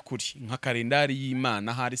mu by'ukuri nka kalendari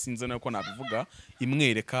y'Imana, hari sinze nako nabivuga,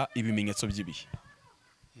 imwereka ibimenyetso by'ibihe?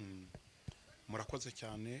 Murakoze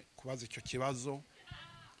cyane kubaza icyo kibazo.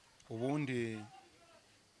 Ubundi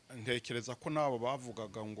ntekereza ko nabo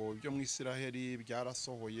bavugaga ngo ibyo mu Isiraheli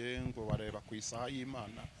byarasohoye ngo bareba ku isaha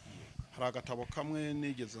y'Imana. Hari agatabo kamwe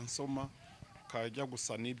nigeze nsoma kajya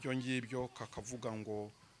gusa n'ibyo ngibyo, kakavuga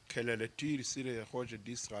ngo keleletir sire hoje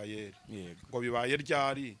d'Israël, ngo bibaye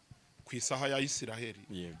ryari ku isaha ya Isiraheli,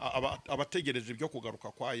 abategereje ibyo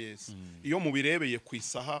kugaruka kwa Yesu. Iyo mubirebeye ku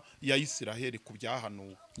isaha ya Isiraheli ku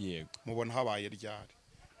byahanuwe, mubona habaye ryari.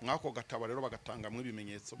 Mwako gatabo rero bagatangamwe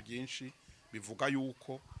ibimenyetso byinshi bivuga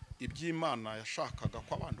yuko iby'Imana yashakaga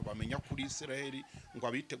ko abantu bamenya kuri Isiraheli ngo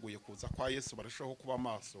abiteguye kuza kwa Yesu barushaho kuba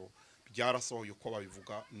maso, byarasohoye uko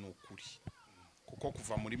babivuga n'ukuri. Kuko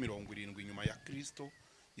kuva muri 70 nyuma ya Kristo,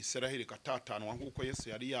 Isiraheli gatatanwa nk'uko Yesu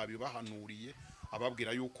yari yabibahanuriye,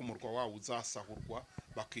 ababwira yuko umurwa wawo uzasahurwa,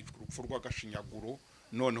 bakicwa urupfu rw'agashinyaguro,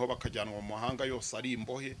 noneho bakajyanwa mu mahanga yose ari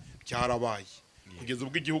imbohe. Byarabaye kugeza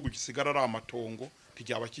ubwo igihugu gisigara ari amatongo,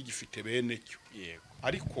 ntibyaba kigifite bene cyo.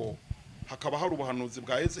 Ariko hakaba hari ubuhanuzi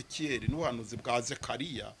bwa Ezekiel n'ubuhanuzi bwa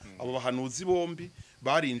Zekariya. Abo bahanuzi bombi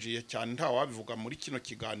barinjiye cyane nta wabivuga muri kino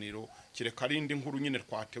kiganiro kireka arindi nkuru nyine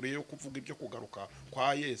twateruye yo kuvuga ibyo kugaruka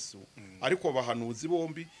kwa Yesu ariko bahanuzi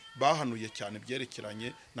bombi bahanuye cyane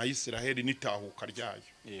byerekeranye na Isiraheli n'itahuka ryayo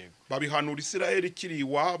babihanura Isiraheli kiri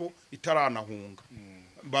iwabo itaranahunga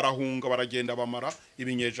barahunga baragenda bamara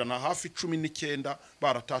ibinyejana hafi 19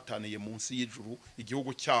 baratataniye munsi y'ijuru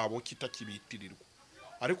igihugu cyabo kitakibitirirwa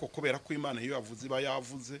ariko kubera ko Imana iyo yavuze iba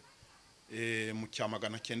yavuze mu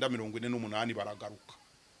cyamagana 948 baragaruka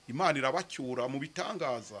Imana irabacyura mu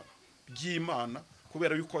bitangaza by'Imana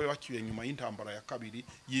kubera yuko yabacyuye nyuma y'intambara ya kabiri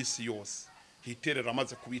y'isi yose hiterera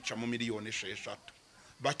amaze kubica mu miliyoni 6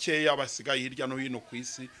 bakeya basigaye hirya no hino ku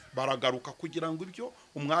isi baragaruka kugira ngo ibyo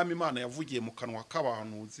umwami Imana yavugiye mu kanwa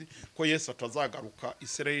k'abahanuzi ko Yesu atazagaruka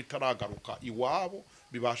Isiraheli itaragaruka iwabo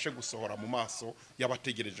bibashe gusohora mu maso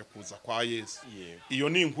y'abategereje kuza kwa Yesu iyo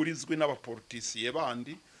ni inkuru izwi n'abapolitisiye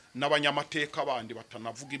bandi n'abanyamateka bandi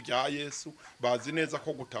batanavuga ibya Yesu bazi neza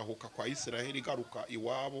ko gutahuka kwa Isiraheli igaruka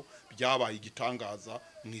iwabo byabaye igitangaza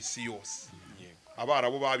mu isi yose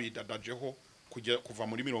abarabo babidadajeho kuva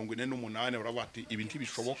muri 48 urabati ibintu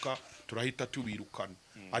bishoboka turahita tubirukana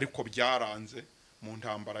ariko byaranze mu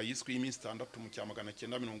ntambara yiswe y'iminsi 6 mu cyamagana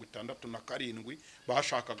 967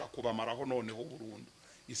 bashakaga kubamaraho noneho burundu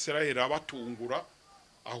Isiraheli abatungura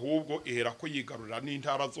ahubwo ihera ko yigarurira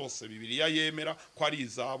n'intara zose Bibiliya yemera ko ari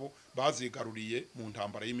izabo bazigaruriye mu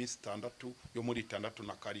ntambara y'iminsi 6 yo muri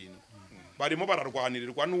 67 barimo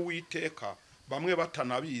bararwanirirwa n'Uwiteka bamwe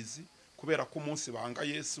batanabizi kubera ko umunsi banga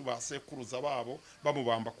Yesu basekuruza babo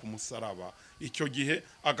bamubamba ku musaraba icyo gihe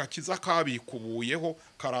agakiza kabikubuyeho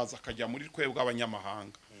karaza kajya muri twebwe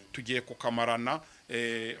abanyamahanga tugiye kukamarana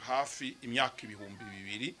hafi imyaka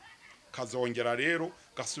 2000 kazongera rero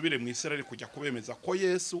gasubire mu Isiraheli kujya kubemeza ko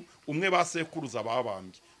Yesu umwe basekuruza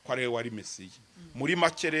babambye ko ari we wari Mesiya muri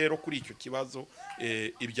make rero kuri icyo kibazo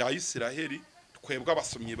ibya Isiraheli twebwe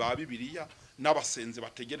abasomyi ba Bibiliya n'abasenzi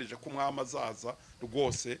bategereje ko umwami azaza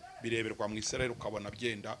rwose bireberwa mu Isiraheli ukabona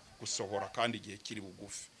byenda gusohora kandi igihe kiri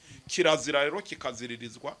bugufi kirazira rero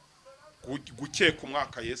kikaziririzwa gukeka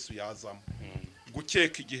umwaka Yesu yazamo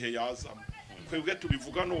gukeka igihe yazamo twebwe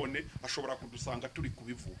tubivuga none ashobora kudusanga turi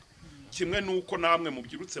kubivuga kimwe nuko namwe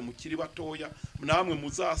mubyirutse mukiri batoya namwe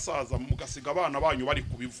muzasaza mugasiga abana banyu bari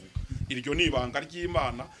kubivuga iryo ni ibanga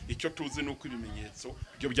ry'Imana icyo tuzi nuko ibimenyetso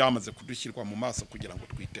byo byamaze kudushyirwa mu maso kugira ngo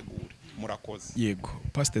twitegure murakoze yego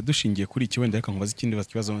pastor dushingiye kuri iki wenda reka nkubaza ikindi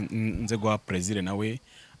kibazo nze gwa Plaisir nawe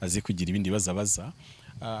azi kugira ibindi bazabaza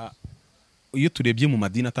iyo turebye mu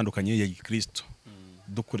madini atandukanye ya Kristo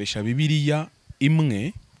dukoresha Bibiliya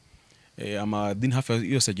imwe amadini hafi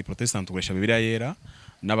yose ya Giprotestant dukoresha Bibiliya yera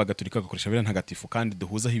n'abagatolika gakoresha Bibiliya ntagatifu kandi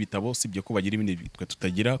duhuzaho ibitabo sibyo ko bagira ibindi twe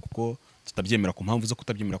tutagira kuko tutabyemera ku mpamvu zo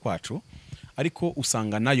kutabyemera kwacu ariko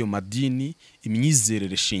usanga nayo madini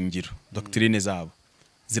imyizerere shingiro doctrine zabo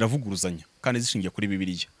ziravuguruzanya kandi zishingiye kuri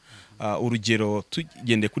Bibiliya urugero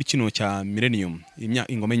tugende kuri kino cya millennium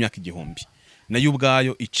ingoma y'imyaka igihumbi nayo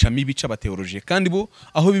ubwayo icamo ibica bateoloje kandi bo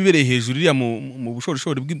aho bibereye hejuru iriya mu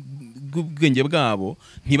bushorishori bw'ubwenge bwabo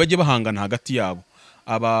ntibajye bahangana hagati yabo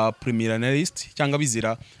aba premillennialist cyangwa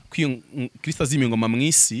bizira Kristo azimingoma mu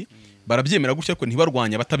isi barabyemera gutya ko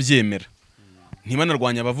ntibarwanya batabyemera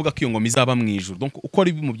ntibanarwanya bavuga ko iyo ngoma izaba mu ijuru donc uko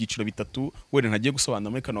ari mu byiciro bitatu wenda ntagiye gusobanura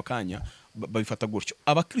muri kano kanya babifata gutyo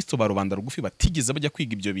abakristo barubanda rugufi batigeze bajya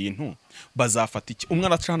kwiga ibyo bintu bazafata iki umwe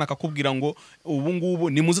aracana akakubwira ngo ubu ngubu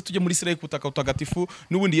nimuze tujye muri Isiraheli kutaka utagatifu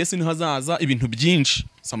n'ubundi Yesu ni hazaza ibintu byinshi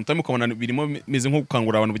sometimes ukabona birimo meze nko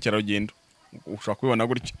gukangura abantu bukerarugendo ushaka kubibona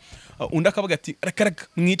gutyo undi akavuga ati reka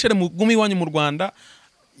mwicare mu gumi wanyu mu Rwanda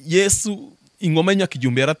Yesu ingoma y'imyaka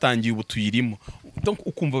igihumbi yaratangiye ubu tuyirimo donc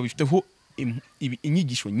ukumva bifiteho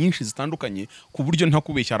inyigisho nyinshi zitandukanye ku buryo nta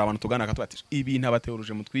kubeshya abantu tugana akatwatira ibintu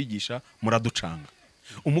abateoloje mutwigisha muraducanga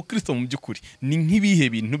umukristo mu byukuri ni nk'ibihe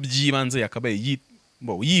bintu byibanze yakabaye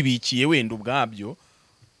yibikiye wenda ubwabyo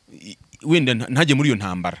wenda ntajye muri iyo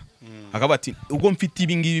ntambara akaba ati ubwo mfite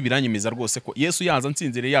ibi ngibi biranyemeza rwose ko Yesu yaza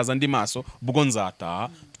nsinzire yaza ndi maso ubwo nzataha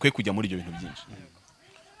twe kujya muri ibyo bintu byinshi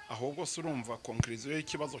ahubwo se urumva conclusion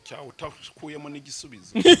y'ikibazo cyawe utakuyemo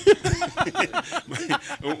n'igisubizo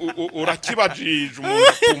urakibajije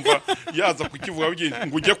umuntu kumva yaza kukivuga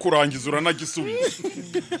ngo ujye kurangiza uranagisubiza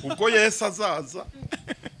ubwo Yesu azaza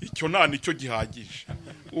icyo nta nicyo gihagije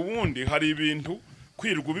ubundi hari ibintu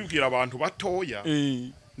kwirwa ubibwira abantu batoya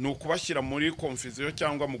ni ukubashyira muri confusion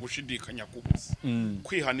cyangwa mu gushidikanya kubuza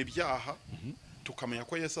kwihana ibyaha tukamenya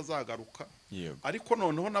ko Yesu azagaruka ariko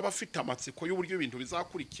noneho n'abafite amatsiko y'uburyo ibintu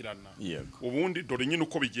bizakurikirana ubundi dore nyine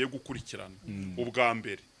uko bigiye gukurikirana ubwa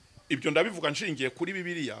mbere ibyo ndabivuga nshingiye kuri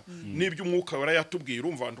bibiliya n'ibyo umwuka wera yatubwiye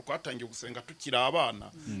urumva twatangiye gusenga tukiri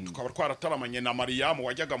abana tukaba twarataramanye na Mariyamu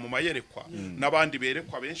wajyaga mu mayerekwa n'abandi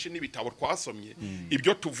berekwa benshi n'ibitabo twasomye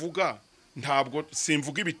ibyo tuvuga ntabwo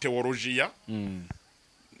simvuga ibiteolojiya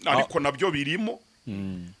ariko nabyo birimo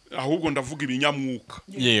ahubwo ndavuga ibinyamwuka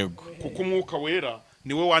yego kuko umwuka wera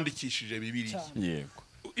niwe wandikishije bibiliya yego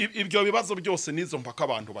ibyo bibazo byose nizo mpaka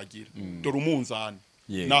abantu bagira dore umunzani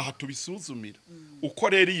naha tubisuzumira uko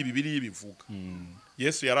rero iyi bibiliya ibivuga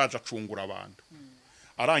Yesu yaraje acungura abantu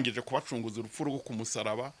arangije kubacunguza urupfu rwo ku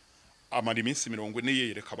musaraba amara iminsi 40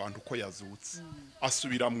 yereka abantu ko yazutse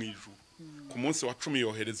asubira mu ijuru ku munsi wa 10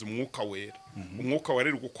 yohereza umwuka wera umwuka wera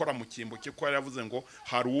uri gukora mu kimbo cye ko yaravuze ngo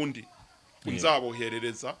hari undi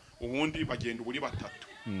nzaboherereza ubundi bagenda uburi batatu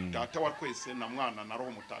data wa twese na mwana na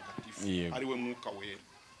roho mutagatifu ari we mwuka wera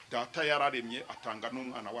data yararemye atanga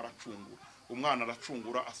n'umwana waracungura umwana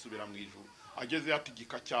aracungura asubira mu ijuru ageze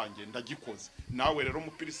yatigika cyanjye ndagikoze nawe rero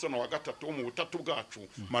umupirisono wa gatatu wo mu butatu bwacu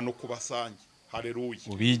manuka ubasange haleluya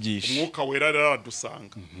ubigisha umwuka wera rero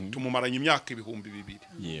aradusanga tumumaranye imyaka 2000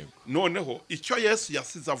 yego noneho icyo Yesu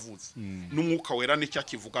yasize avuze n'umwuka wera nicyo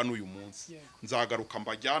akivuga n'uyu munsi nzagaruka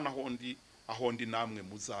mbajyana ahondi namwe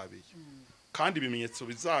muzabeye kandi ibimenyetso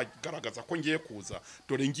bizagaragaza ko ngiye kuza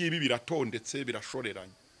dore ngibi biratondetse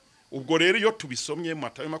birashoreranye ubwo rero iyo tubisomye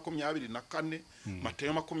Matayo 24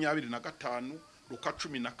 Matayo 25 Luka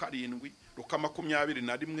 17 Luka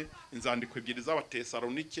 21 inzandiko ebyiri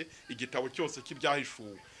z'abatesalonike igitabo cyose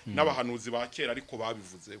cy'ibyahishuwe n'abahanuzi ba kera ariko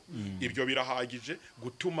babivuzeho ibyo birahagije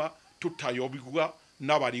gutuma tutayobwa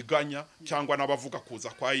n'abariganya cyangwa n'abavuga kuza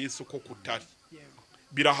kwa Yesu ko kutari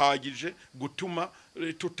birahagije gutuma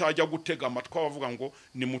tutajya gutega amatwi abavuga ngo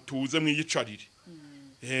nimutuze mwiyicarire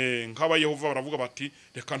nk'aba Yehova baravuga bati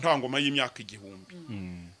reka nta ngoma y'imyaka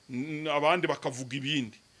 1000 abandi bakavuga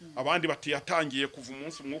ibindi abandi bati yatangiye kuva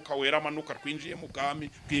umunsi umwuka wera amanuka twinjiye mu bwami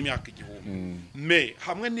bw'imyaka 1000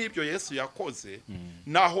 hamwe n'ibyo Yesu yakoze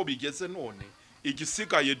naho bigeze none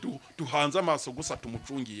igisigaye duhanze amaso gusa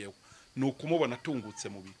tumucungiyeho ni ukumubona atungutse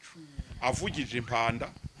mu bicu avugije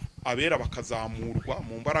impanda abera bakazamurwa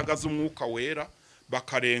mu mbaraga z'umwuka wera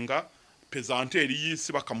bakarenga pezanteri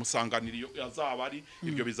y'isi bakamusanganira iyo yazaba ari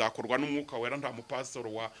ibyo bizakorwa n'umwuka wera nta mupasitoro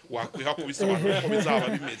wakwiha kubisobanura ko bizaba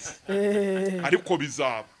bimeze ariko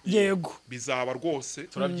bizaba yego bizaba rwose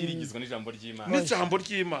turabyiringizwa n'ijambo ry'Imana n'ijambo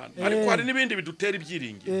ry'Imana ariko hari n'ibindi bidutera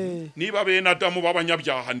ibyiringiro niba bene Adamu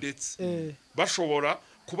b'abanyabyaha ndetse bashobora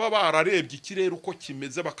kuba bararebye ikirere uko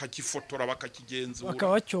kimeze bakagifotora bakakigenzura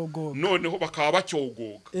bakabacyogoga noneho bakaba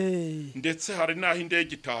bacyogoga ndetse hari naho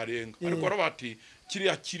indege itarenga ariko bati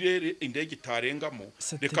kiriya kirere indege itarengamo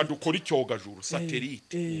reka dukora icyogajuru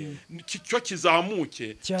satellite cyo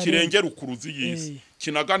kizamuke kirengera ukuruzi y'isi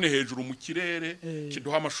kinagane hejuru mu kirere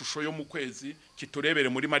kiduha amashusho yo mu kwezi kiturebere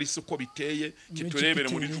muri Mars uko biteye kiturebere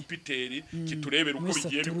muri Jupiter kiturebere uko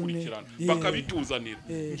bigiye bikurikirana bakabituzanira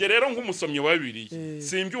nge rero nk'umusomyi wa Bibiliya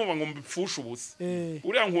simbyumva ngo mbipfushe ubusa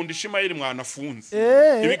uriya nkunda Ishimayeli mwana afunze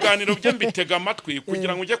ibiganiro bye mbitega amatwi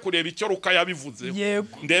kugira ngo ujye kureba icyo Luka yabivuzeho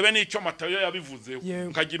ndebe n'icyo Matayo yabivuzeho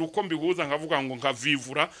nkagira uko mbihuza nkavuga ngo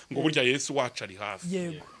nkavivura ngo burya Yesu wacu ari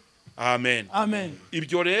hafi amen amen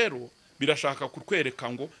ibyo rero birashaka kutwereka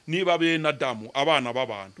ngo niba bene Adamu abana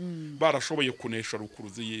b'abantu barashoboye kunesha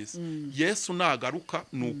rukuruzi Yesu Yesu nagaruka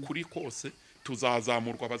n'ukuri kose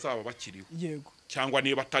tuzazamurwa bazaba bakiriho yego cyangwa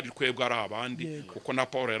niba atari twebwe ari abandi kuko na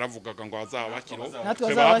Paul yaravugaga ngo bazaba bakiriho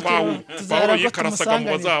Paul yikarasaga ngo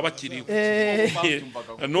bazaba bakiriho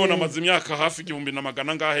none amaze imyaka hafi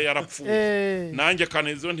 1000 ngahe yarapfuye nanjye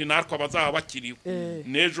kanezo nti natwe bazaba bakiriho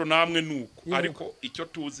nejo namwe nuko ariko icyo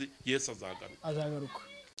tuzi Yesu azagaruka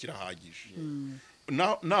kirahagije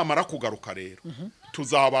namara kugaruka rero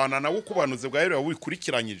tuzabana nawe ukubanuze bwa rero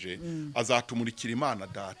wikurikiranyije azatumurikira Imana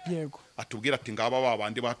data atubwira ati ngaba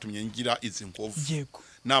babandi batumye ngira izi nkovu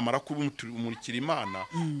namara kumurikira Imana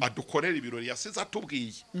adukorera ibirori yasize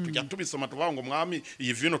atubwiye tujya tubisoma tuvuga ngo mwami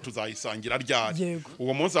iyi vino tuzayisangira ryari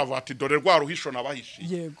uwo munsi avuga ati dore rwa ruhisho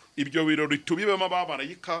nabahishiye ibyo birori tubibemo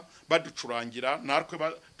abamarayika baducurangira natwe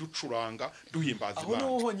baducuranga duhimbaza Imana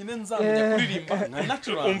aho honyine nzamenya kuririmba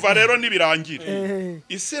nkanacuranga umva rero nibirangira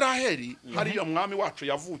Isiraheli hari iyo mwami wacu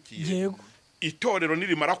yavukiye itorero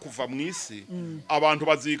nirimara kuva mu isi abantu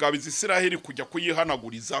bazigabiza Isiraheli kujya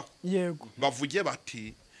kuyihanagurizaho bavuge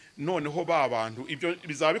bati noneho babantu ibyo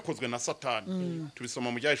bizaba bikozwe na Satani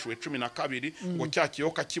tubisoma mu Byahishuwe 12 ngo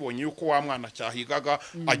cyakiyoka kibonye yuko wa mwana cyahigaga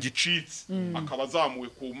agicitse akabazamuwe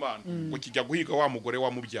ku Mana ngo kijya guhiga wa mugore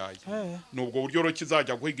wamubyaye nubwo buryo ro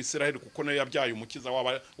kizajya guhiga Isiraheli kuko nayo yabyaye umukiza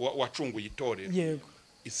wacunguye itorero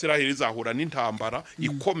Isiraheli izahura n'intambara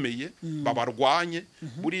ikomeye babarwanye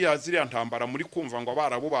buriya ziriya ntambara muri kumva ngo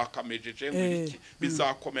abarabu bakamejeje ngo iki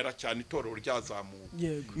bizakomera cyane itorero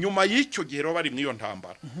ryazamuye nyuma y'icyo gihe bari mu iyo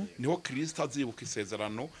ntambara niho Kristo azibuka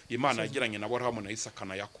isezerano Imana yagiranye na Aburahamu na Isaka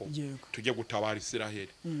na Yakobo tujye gutabara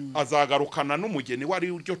Isiraheli azagarukana n'umugeni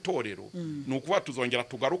wari uryo torero nukuva tuzongera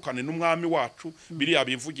tugarukane n'umwami wacu biriya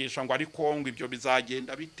bivugisha ngo ari Kongo ibyo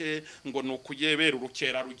bizagenda bite ngo nukuyebera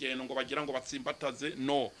urukera rugendo ngo bagira ngo batsimbataze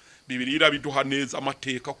no Bibiri irabiduha neza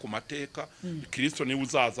amateka ku mateka Kristo ni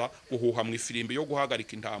uzaza guhuha mu ifirimbi yo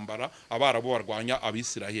guhagarika intambara abarabu barwanya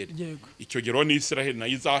abisiraheli icyo gero ni Isiraheli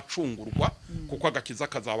nayo izacungurwa kuko agakiza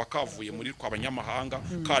kazaba kavuye muri kw'abanyamahanga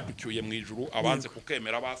kaducyuye mu ijuru abanze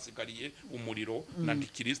kukemera basigariye umuriro na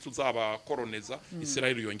Kristo uzaba koroneza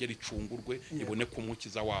Isiraheli yongera icungurwe ibone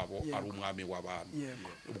kumukiza wabo ari umwami w'abantu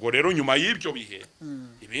ubwo rero nyuma y'ibyo bihe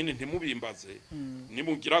ibindi ntimubimbaze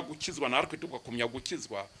nimugira gukizwa natwe tugakumya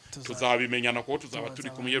gukizwa tuzabimenyana ko tuzaba turi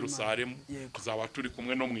kumwe Yerusalemu tuzaba turi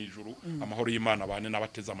kumwe no mu ijuru amahoro y'Imana bane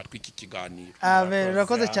n'abateze amatwi iki kiganiro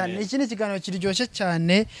Murakoze cyane iki ni ikiganiro kiryoshye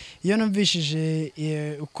cyane iyo numvishije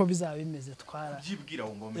uko bizaba bimeze twara byibwira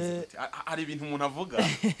ngomeze ari ibintu umuntu avuga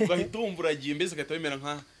ugahita wumva uragiye mbese ugahita wemera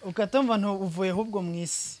nka ukatumva nto uvuye ahubwo mu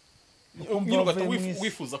isi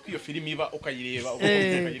wifuza ko iyo filimi iba ukayireba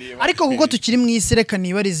ariko kuko tukiri mu isi reka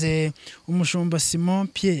nibarize umushumba Simon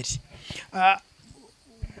Pierre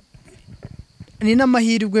ni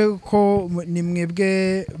n'amahirwe ko ni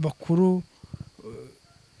mwebwe bakuru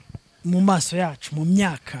mu maso yacu mu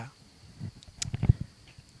myaka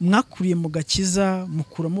mwakuriye mu gakiza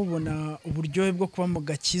mukura mubona uburyohe bwo kuba mu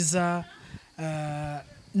gakiza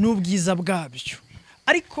n'ubwiza bwabyo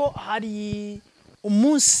ariko hari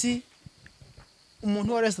umunsi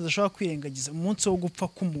umuntu wese adashobora kwirengagiza umunsi wo gupfa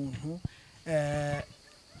k'umuntu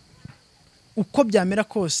uko byamera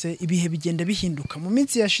kose ibihe bigenda bihinduka mu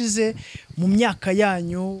minsi yashize mu myaka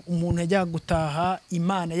yanyu umuntu yajya gutaha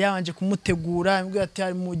Imana yabanje kumutegura imbwa ati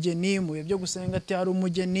hari umugeni mu bihe byo gusenga ati hari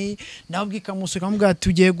umugeni nawe bwikamusuka mbwa ati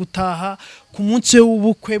ugiye gutaha ku munsi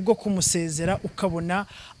w'ubukwe bwo kumusezera ukabona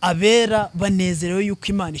abera banezerewe yuko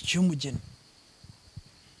Imana icyuye umugeni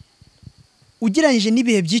ugereranyije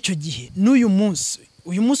n'ibihe by'icyo gihe n'uyu munsi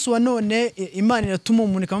uyu munsi wa none Imana iratuma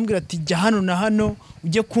umuntu ikamubwira ati jya hano na hano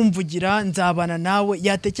ujye kumvugira nzabana nawe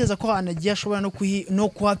yatekereza ko hanagiye ashobora no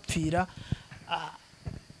kuhapfira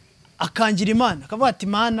akangira Imana akavuga ati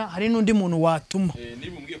Imana hari n'undi muntu watuma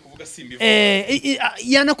nibumbwiye kuvuga simbivuga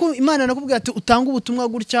Imana nakubwira ati utanga ubutumwa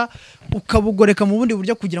gutya ukabugoreka mu bundi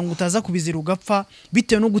buryo kugira ngo utaza kubizira ugapfa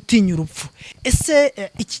bitewe no gutinya urupfu ese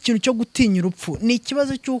iki kintu cyo gutinya urupfu ni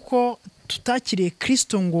ikibazo cy'uko tutakiriye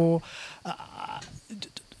Kristo ngo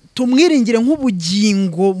tumwiringire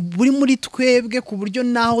nk'ubugingo buri muri twebwe ku buryo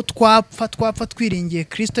naho twapfa twiringiye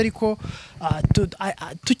Kristo ariko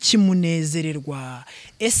tukimunezererwa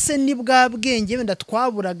ese ni bwa bwenge wenda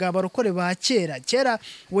twaburaga abarokore ba kera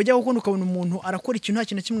wajya gukunda ukabona umuntu arakora ikintu nta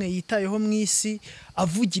kintu kimwe yitayeho mu isi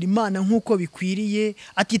avugira Imana nk'uko bikwiriye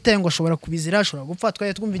atitaye ngo ashobora kubizira ashobora gupfa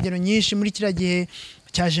twajya twumva ingero nyinshi muri kiriya gihe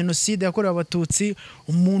cya jenoside yakorewe abatutsi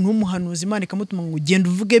umuntu w'umuhanuzi Imana ikamutuma ngo ugende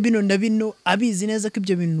uvuge bino na bino abizi neza ko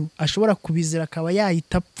ibyo bintu ashobora kubizira akaba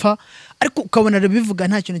yahita apfa ariko ukabona arabivuga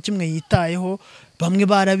nta kintu kimwe yitayeho bamwe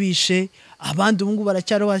barabishe abandi ubu ngubu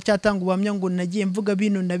baracyatanga ubuhamya ngo nagiye mvuga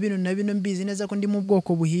bino na bino na bino mbizi neza ko ndi mu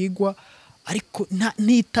bwoko buhigwa ariko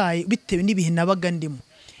ntitaye bitewe n'ibihe nabaga ndimo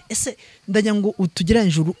ese ndagira ngo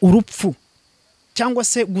utugereranyije urupfu cyangwa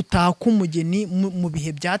se gutaha k'umugeni mu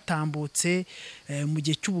bihe byatambutse mu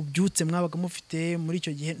gihe cy'ububyutse mwabaga mufite muri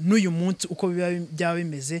icyo gihe n'uyu munsi uko byaba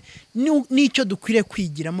bimeze n'icyo dukwiriye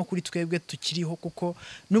kwigiramo kuri twebwe tukiriho kuko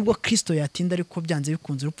nubwo Kristo yatinda ariko byanze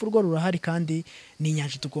bikunze urupfu rwo rurahari kandi ni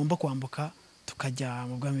inyanja tugomba kwambuka tukajya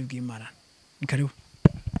mu bwami bw'Imana karibu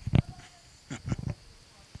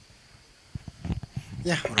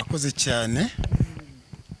urakoze cyane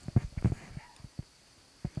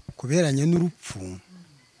kuberanye n'urupfu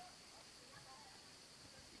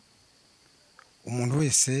umuntu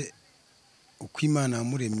wese uko Imana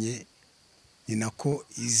yamuremye ni nako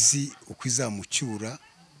izi uko izamucyura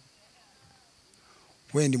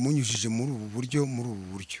wenda imunyujije muri ubu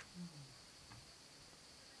buryo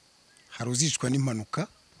hari uzicwa n'impanuka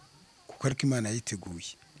kuko ariko Imana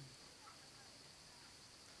yiteguye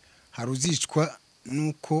hari uzicwa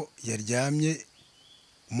nuko yaryamye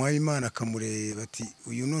umwami Imana akamureba ati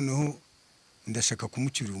uyu noneho ndashaka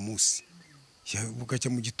kumucyurira umunsi bugacya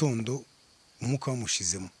mu gitondo umwuka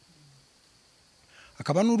wamushizemo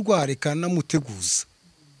akaba n'urware kanamuteguza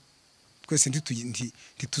twese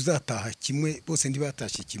ntituzataha kimwe bose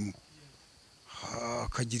ntibatashye kimwe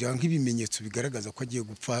akagira nk'ibimenyetso bigaragaza ko agiye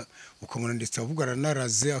gupfa ukabona ndetse avuga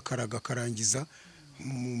aranaraze akaraga akarangiza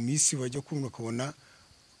mu minsi bajya kumva ukabona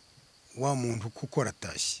wa muntu kuko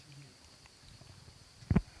aratashye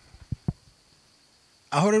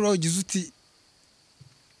aho rero wagize uti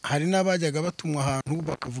hari n'abajyaga batumwa ahantu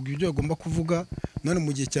bakavuga ibyo bagomba kuvuga none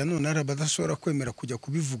mu gihe cya none hari abadashobora kwemera kujya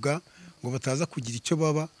kubivuga ngo bataza kugira icyo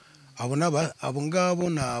baba abo ngabo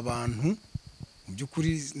ni abantu mu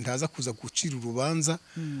by'ukuri ndaza kuza gucira urubanza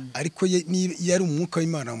ariko yari umwuka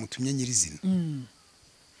w'Imana wamutumye nyirizina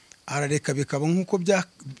arareka bikaba nk'uko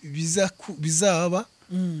bizaba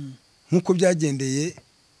nk'uko byagendeye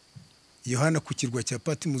Yohana ku kirwa cya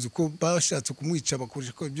Patimosi ko bashatse kumwica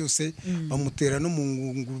bakoresha ko byose bamutera no mu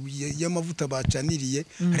ngunguru y'amavuta bacaniriye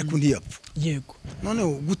ariko ntiyapfa yego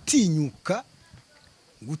noneho gutinyuka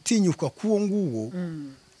k'uwo nguwo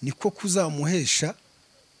niko kuzamuhesha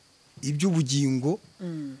iby'ubugingo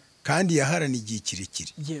kandi yaharana igihe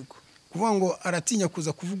kirekire yego kuvuga ngo aratinya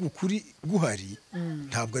kuza kuvuga ukuri guhari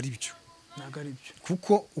ntabwo ari byo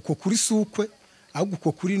kuko uko kuri sukwe ahubwo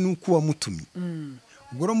uko kuri nuko wamutumye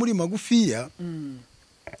ubwo muri magufiya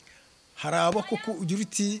hari abo koko ugira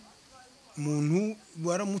uti umuntu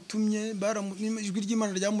baramutumye ijwi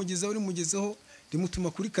ry'Imana ryamugezeho rimugezeho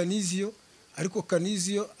rimutuma kuri Kaniziyo ariko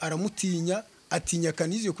Kaniziyo atinya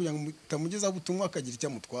Kaniziyo kugira ngo tamugezaho ubutumwa akagira icyo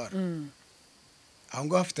amutwara aho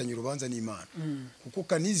ngaho afitanye urubanza n'Imana kuko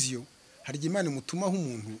Kaniziyo hari igihe Imana imutumaho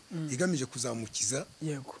umuntu igamije kuzamukiza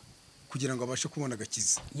yego kugira ngo abashe kubona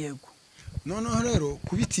agakiza yego noneho rero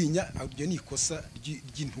kubitinya ibyo ni ikosa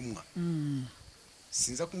ry'intumwa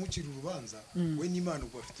sinza kumucira urubanza we n'Imana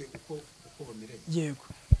ubwo afite uko bamereye yego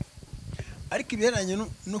ariko ibiheranye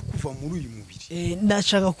no kuva muri uyu mubiri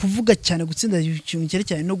ndashaka kuvuga cyane gutsinda ikintu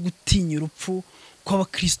cyerekeranye no gutinya urupfu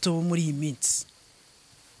kw'abakristo bo muri iyi minsi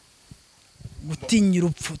gutinya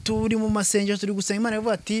urupfu turi mu masengesho turi gusenga Imana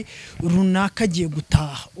ivuga ati runaka agiye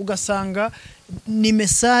gutaha ugasanga ni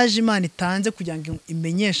message Imana itanze kugira ngo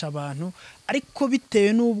imenyeshe abantu ariko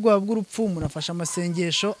bitewe n'ubwoba bw'urupfu murafasha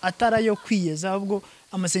amasengesho atarayo kwiyeza ahubwo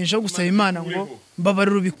amasengesho yo gusaba Imana ngo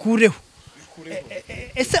mbabarira ubikureho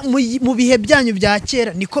ese mu bihe byanyu bya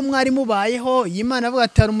kera niko mwari mubayeho Imana avuga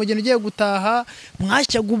ati hari umugeni ugiye gutaha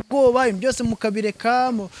mwashyaga ubwoba ibintu byose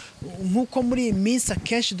mukabireka nk'uko muri iyi minsi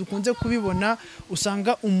akenshi dukunze kubibona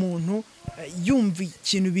usanga umuntu yumva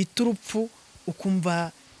ikintu bita urupfu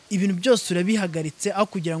ukumva ibintu byose urabihagaritse aho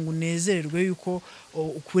kugira ngo unezererwe yuko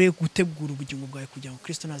ukwiye gutegura ubugingo bwawe kugira ngo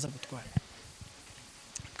Kristo naza gutwara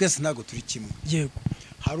twese ntago turi kimwe yego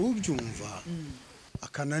hari ubyumva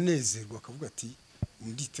akananezerwa akavuga ati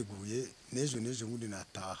nditeguye nejo ngundi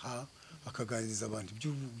nataha akaganiriza abantu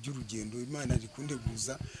by'urugendo Imana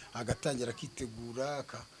rikundeguza agatangira akitegura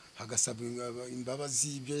agasaba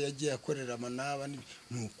imbabazi ibyo yagiye akorera amanaba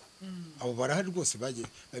nuko abo barahari rwose bagiye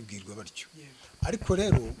babwirwa batyo ariko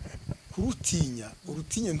rero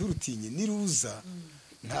urutinya ndurutinye niruza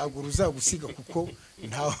ntabwo ruzagusiga kuko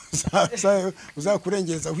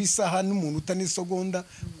uzakurengerezaho isaha n'umuntu utanisogonda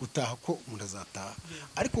gutaha ko umuntu azataha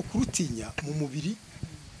ariko kurutinya mu mubiri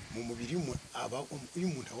iyo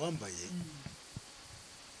umuntu awambaye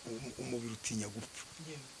umubiri utinya gupfa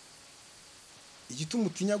igituma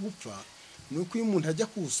utinya gupfa ni uko iyo umuntu ajya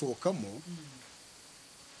kuwusohokamo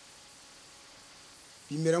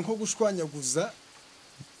bimera nko gushwanyaguza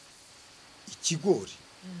ikigori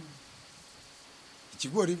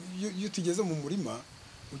iyo tugeze mu murima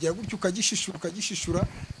ujya gutyo ukagishishura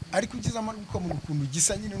ariko ugize amahirwe ukabona ukuntu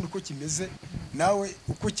gisa nyine nuko kimeze nawe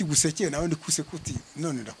uko kigusekeye nawe ndikuse kuti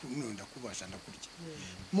none ndakubasha ndakurya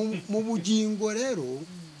mu bugingo rero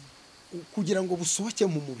kugira ngo busohoke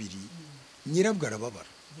mu mubiri nyirabwo arababara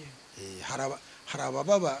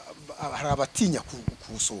hari abatinya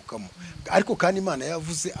kuwusohokamo ariko kandi Imana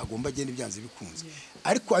yavuze agomba agenda ibyanze bikunze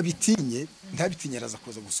ariko abitinye ntabitinye araza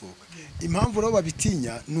kuza gusohoka impamvu rero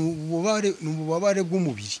babitinya ni ububabare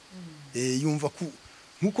bw'umubiri yumva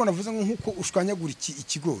nk'uko navuze nk'uko ushwanyagura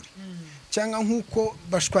ikigori cyangwa nk'uko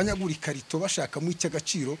bashwanyagura ikarito bashakamo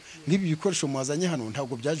icy'agaciro nk'ibi bikoresho mwazanye hano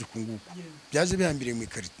ntabwo byaje kunguka byaje bihambiriye mu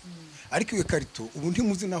ikarito ariko iyo karito ubu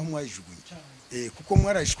ntimuzi naho mwayijugunye kuko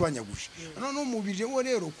mwarayishwanyaguje noneho umubiri wo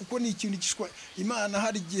rero kuko ni ikintu Imana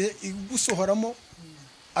hari igihe igusohoramo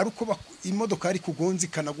ari uko imodoka ari kugonze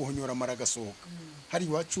ikanaguhonyora amara agasohoka hari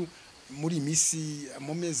iwacu muri iyi minsi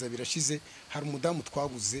mu mezi abiri ashize hari umudamu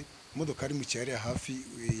twabuze imodoka ari mu cyari hafi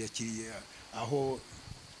yakiriye aho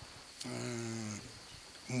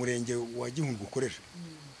umurenge wa Gihundwe ukorera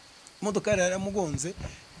imodoka yari yaramugonze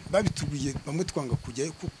babituguye bamwe twanga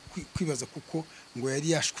kujya kwibaza kuko ngo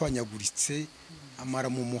yari yashwanyaguritse amara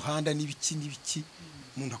mu muhanda n'ibiki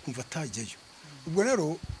umuntu akumva atajyayo ubwo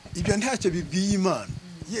rero ibyo ntacyo bibwiye Imana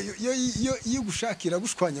iyo gushakira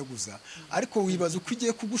gushwanyaguza ariko wibaza uko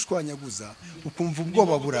ugiye kugushwanyaguza ukumva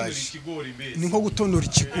ubwoba buraje ni nko gutonora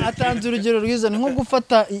ikigori. Atanze urugero rwiza, ni nko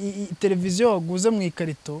gufata televiziyo waguze mu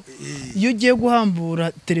ikarito, iyo ugiye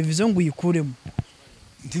guhambura televiziyo ngo uyikuremo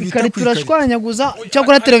ikarito urashwanyaguza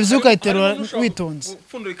cyangwa televiziyo ukayiterura witonze.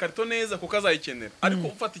 Upfundura ikarito neza kuko azayikenera, ariko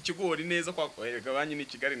ufata ikigori neza kwa gabanye ni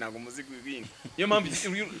Kigali ntago muzi gwinga. Iyo mpamvu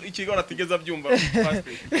ikigori atigeza byumva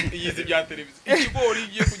iyizi bya televiziyo. Ikigori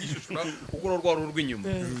igiye kugishushura kugoro rwaro rw'inyuma.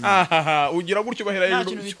 Ugira gutyo bahera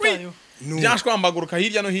hejuru. Byashwambaguruka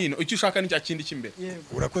hirya no hino, icyo ushaka ni cya kindi cy'imbere.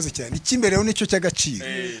 Urakoze cyane. Icy'imbere rero nicyo cy'agaciro.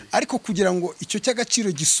 Ariko kugira ngo icyo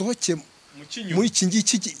cy'agaciro gisohoke muri iki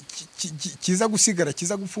ngiki kiza gusigara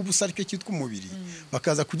kiza gupfa ubusa aricyo cyitwa umubiri,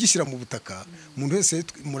 bakaza kugishyira mu butaka. Umuntu wese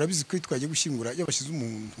murabizi ko twagiye gushyingura iyo bashyize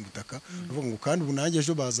umuntu mu butaka bavuga ngo kandi ubu nanjye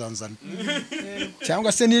ejo bazanzana, cyangwa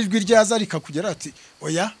se n'ijwi ryaza rikakugera ati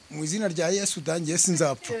oya mu izina rya Yesu dangiye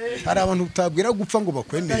sinzapfa. Hari abantu utabwira gupfa ngo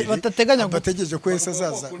bakwemere, bategereje ko Yesu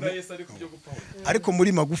azaza. Ariko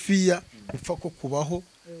muri magufiya gupfa ko kubaho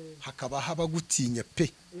hakaba haba gutinya pe,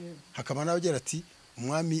 hakaba n'abagera ati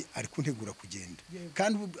umwami ari kuntegura kugenda,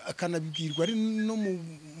 kandi akanabibwirwa ari no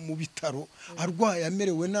mu bitaro arwaye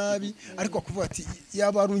amerewe nabi, ariko akuvuga ati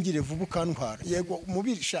yaba arungire vuba ukantwara. Yego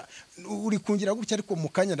umubisha uri kungira gutya, ariko mu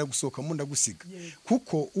kanya ndagusohoka mu ndagusiga,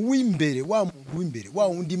 kuko uw'imbere wa muntu w'imbere wa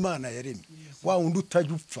wundi Imana yaremye, wa wundi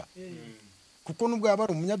utajya upfa, kuko nubwo yaba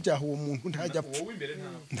ari umunyabyaha uwo muntu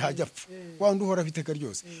ntajya apfa, wa wundi uhora afiteka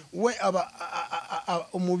ryose. We aba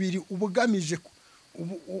umubiri ubugamije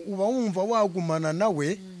uba wumva wagumana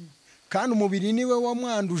nawe, kandi umubiri niwe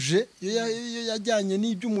wamwanduje. Iyo yajyanye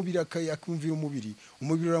n'iby'umubiri akumvira umubiri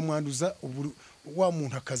uramwanduza, wa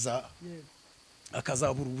muntu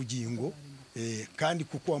akazabura ubugingo, kandi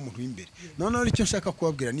kuko wa muntu w'imbere. Noneho icyo nshaka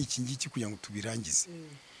kubabwira ni iki ngiki kugira ngo tubirangize.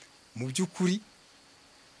 Mu by'ukuri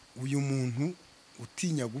uyu muntu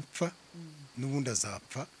utinya gupfa n'ubundi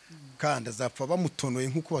azapfa, kandi azapfa bamutonoye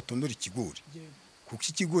nk'uko batonora ikigori, kuko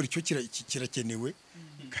ikigori cyo kirakenewe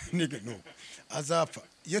kandi no azapfa.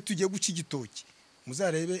 Iyo tugiye guca igitoki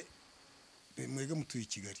muzarebe mwege mutuye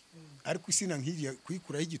Kigali, ariko isina nkiriya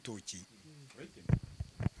kuyikuraho igitoki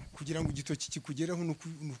kugira ngo igitoki kikugereho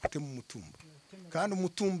nukute mu mutumba, kandi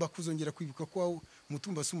umutumba kuzongera kwibuka ko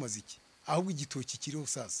umutumba sumaze iki, ahubwo igitoki kiriho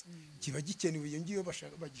sasa kiba gikenewe. Iyo ngiyo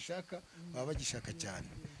bagishaka baba bagishaka cyane.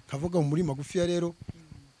 Kavuga muri magufiya rero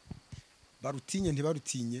barutinye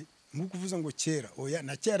ntibarutinye, nk'uko uvuza ngo kera oya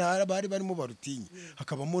na kera bari barimo barutinye,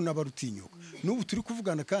 hakabamo n'abarutinyuka. N'ubu turi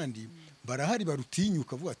kuvugana kandi barahari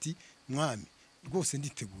barutinyuka, avuga ati mwami rwose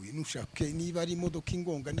nditeguye, nushake niba ari imodoka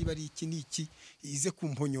ingonga, niba ari iki n'iki ize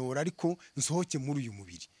kumponyora, ariko nsohoke muri uyu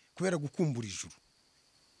mubiri kubera gukumbura ijuru.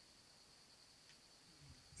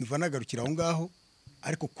 Niva nagarukira aho ngaho,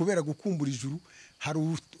 ariko kubera gukumbura ijuru hari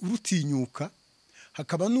urutinyuka,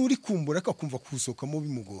 hakaba n'uri kumbura akakumva kusohokamo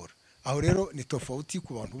bimugora. Aho rero ni tofauti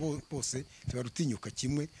ku bantu bose, ntibarutinyuka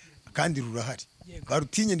kimwe kandi rurahari.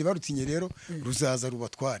 Barutinye ntibarutinye rero ruzaza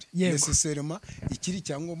rubatware. Necessairement ikiri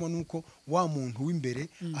cyangwa nuko wa muntu w'imbere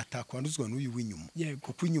atakwanduzwa n'uyu w'inyuma,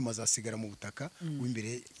 kuko inyuma azasigara mu butaka,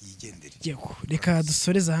 w'imbere yigendere. Yego, reka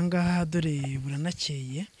dusoreze aha ngaha dore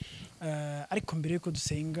buranakeye. Ariko mbere yuko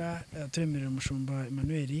dusenga turemerera umushumba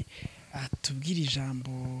Emmanuel atubwira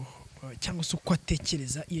ijambo cyangwa se uko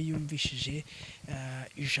atekereza iyo yumvishije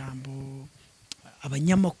ijambo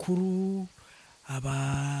abanyamakuru,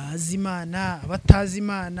 abazi Imana, abatazi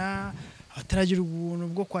Imana, abataragira ubuntu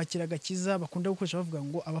bwo kwakira agakiza bakunda gukoresha bavuga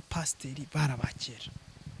ngo abapasiteri barabakera.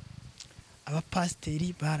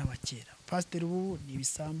 Abapasiteri barabakera. Abapasiteri ubu ni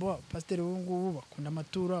ibisambo, abapasiteri ubu ngubu bakunda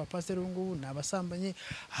amaturo, abapasiteri ubu ngubu ni abasambanye,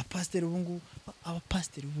 abapasiteri ubu ngubu,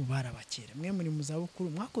 abapasiteri ubu barabakera. Mwe muri mu zabukuru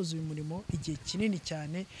mwakoze uyu murimo igihe kinini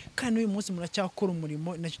cyane, kandi uyu munsi muracyakora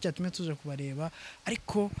umurimo, nacyo cyatumye tuje kubareba.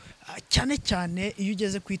 Ariko cyane cyane iyo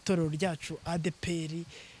ugeze ku itorero ryacu ADPR,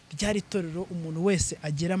 ryari itorero umuntu wese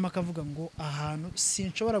ageramo akavuga ngo ahantu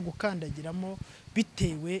sinshobora gukandagiramo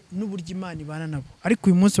bitewe n'uburyo Imana ibana nabo. Ariko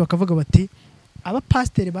uyu munsi bakavuga bati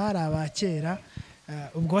abapasiteri bari abakera,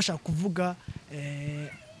 ubwo bashaka kuvuga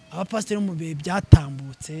abapasiteri mu bihe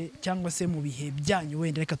byatambutse cyangwa se mu bihe byanyu,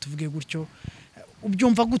 wenda reka tuvuge gutyo.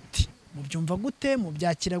 Ubyumva gute? Mubyumva gute?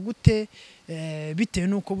 Mubyakira gute? Bitewe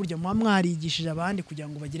nuko buryo mwarigishije abandi kugira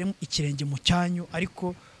ngo bagire ikirenge mu cyanyu,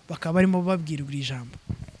 ariko bakaba barimo babwirwa ijambo.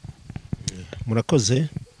 Murakoze.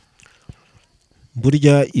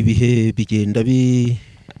 Burya ibihe bigenda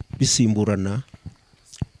bisimburana,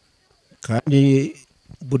 kandi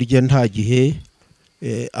burya nta gihe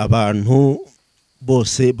abantu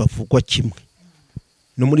bose bavugwa kimwe.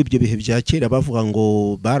 No muri ibyo bihe bya kera bavuga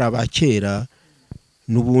ngo barabakera,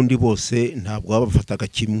 n'ubundi bose ntabwo babafataga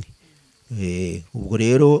kimwe. Ubwo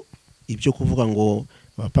rero ibyo kuvuga ngo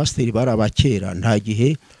abapasiteri bari abakera, nta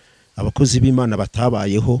gihe abakozi b'Imana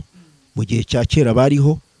batabayeho, mu gihe cya kera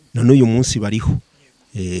bariho na n'uyu munsi bariho,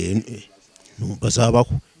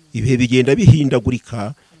 bazabaho. Ibihe bigenda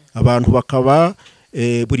bihindagurika, abantu bakaba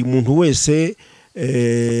buri muntu wese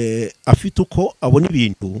afite uko abona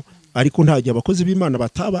ibintu, ariko nta gihe abakozi b'Imana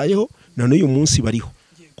batabayeho na n'uyu munsi bariho.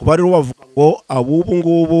 Kuba rero bavuga ngo abubu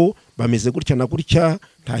ngubu bameze gutya na gutya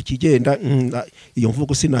nta kigenda, iyo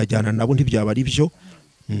mvugo sinajyana nabo, ntibyaba ari byo.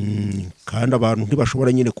 Kandi abantu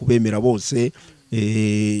ntibashobora nyine kubemera bose,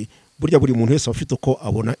 burya buri muntu wese afite uko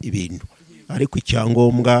abona ibintu, ariko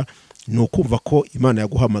icyangombwa ni ukumva ko Imana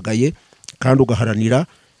yaguhamagaye kandi ugaharanira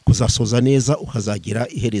kuzasoza neza, ukazagira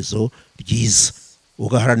iherezo ryiza,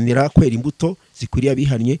 ugaharanira kwera imbuto zikwiriye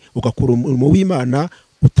abihannye, ugakora umurimo w'Imana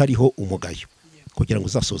utariho umugayo kugira ngo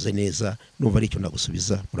uzasoze neza. Numva ari icyo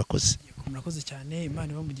nagusubiza. Murakoze. Murakoze cyane,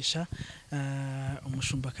 Imana ibamugisha.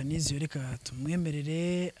 Umushumba Kanizi, reka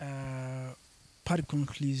tumwemerere par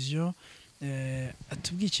conclusion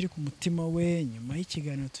atubwiye ikiri ku mutima we nyuma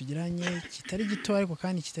y'ikiganiro tugiranye, kitari gito ariko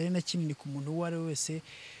kandi kitari na kinini, ku muntu uwo ari we wese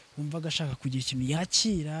wumvaga ashaka kugira ikintu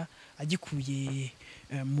yakira agikuye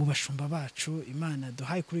mu bashumba bacu Imana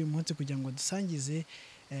duhaye kuri uyu munsi, kugira ngo dusangize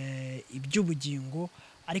iby'ubugingo,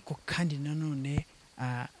 ariko kandi nanone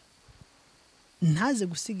ntaze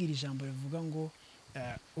gusigira ijambo rivuga ngo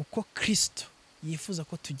uko Kristo yifuza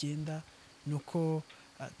ko tugenda, nuko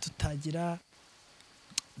tutagira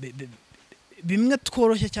bimwe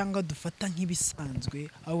tworoshye cyangwa dufata nk'ibisanzwe,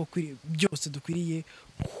 ahubwo byose dukwiriye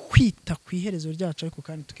kwita ku iherezo ryacu, ariko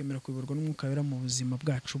kandi tukemera kuyoborwa n'Umwuka Wera mu buzima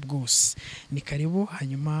bwacu bwose. Ni karibu,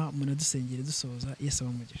 hanyuma munadusengere dusoza. Yesu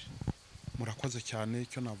abamugisha. Murakoze cyane.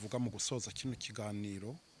 Icyo navuga mu gusoza kino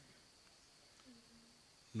kiganiro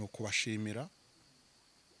ni ukubashimira,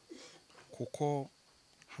 kuko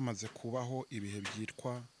hamaze kubaho ibihe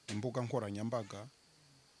byitwa imbuga nkoranyambaga.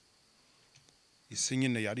 Isi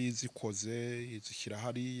nyine yari izikoze, izishyira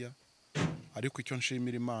hariya, ariko icyo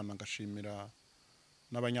nshimira Imana, ngashimira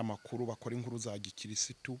n'abanyamakuru bakora inkuru za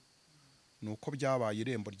gikirisitu, ni uko byabaye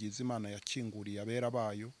irembo ryiza Imana yakinguriye abera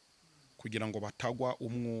bayo kugira ngo batagwa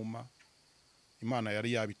umwuma. Imana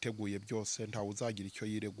yari yabiteguye byose, ntawe uzagira icyo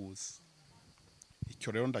yireguza.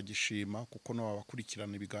 Icyo rero ndagishima, kuko no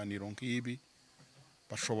bakurikirana ibiganiro nk'ibi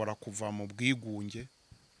bashobora kuva mu bwigunge,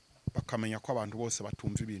 bakamenya ko abantu bose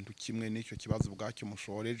batumva ibintu kimwe. N'icyo kibazo ubwacyo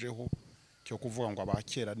mushorejeho cyo kuvuga ngo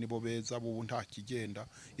abakera nibo beza, bubu nta kigenda,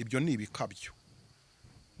 ibyo ni ibikabyo.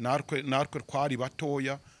 Natwe twari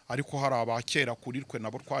batoya, ariko hari abakera kuri twe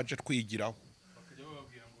nabo twaje twigiraho.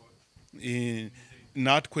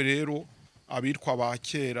 Natwe rero abitwa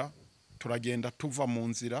abakera turagenda tuva mu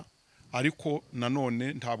nzira, ariko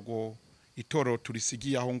nanone ntabwo itorero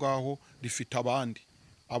turisigiye aho ngaho, rifite abandi.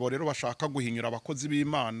 Abo rero bashaka guhinyura abakozi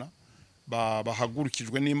b'Imana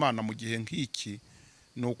bahagurukijwe n'Imana mu gihe nk'iki,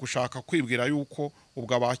 ni ugushaka kwibwira yuko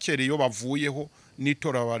ubwo abakera iyo bavuyeho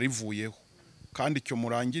n'itorero barivuyeho. Kandi icyo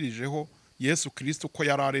murangirijeho, Yesu Kristo ko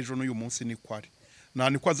yari ari ejo n'uyu munsi niko ari, nta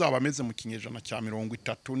niko azaba ameze mu kinyejana cya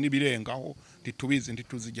 30 n'ibirengaho, ntitubizi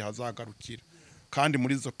ntituzi igihe azagarukira. Kandi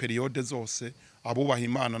muri izo periyode zose abubaha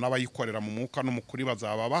Imana n'abayikorera mu mwuka no mu kuri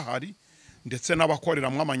bazaba bahari, ndetse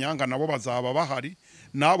n'abakoreramwe amanyanga nabo bazaba bahari.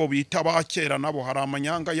 Nabo bita abakera nabo hari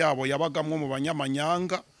amanyanga yabo yabagamwe mu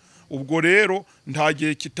banyamanyanga. Ubwo rero nta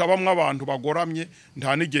gihe kitabamwe abantu bagoramye,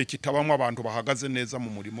 nta n'igihe kitabamwe abantu bahagaze neza mu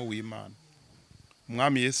murimo w'Imana.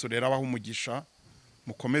 Umwami Yesu rero abaha umugisha,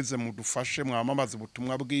 mukomeze mudufashe mwamamaze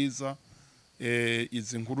ubutumwa bwiza,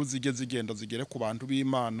 izi nkuru zijye zigenda zigere ku bantu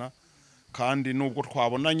b'Imana. Kandi nubwo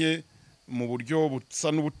twabonanye mu buryo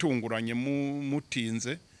busa n'ubutunguranye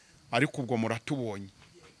mutinze, ariko ubwo muratubonye.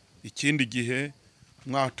 Ikindi gihe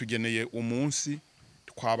mwatugeneye umunsi,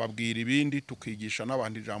 twababwira ibindi, tukigisha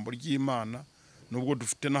n'abandi ijambo ry'Imana, nubwo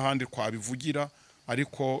dufite n'ahandi twabivugira,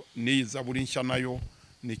 ariko n'iyi zaburi nshya nayo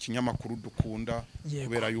ni ikinyamakuru dukunda,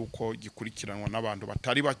 kubera yuko gikurikiranwa n'abantu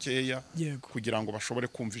batari bakeya, kugira ngo bashobore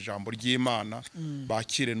kumva ijambo ry'Imana,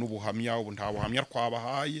 bakire n'ubuhamya. Ubu nta buhamya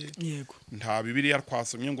twabahaye, nta Bibiliya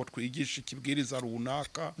twasomye ngo twigishe ikibwiriza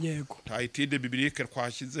runaka, nta etide bibilike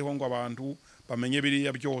twashyizeho ngo abantu bamenye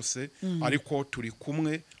biriya byose, ariko turi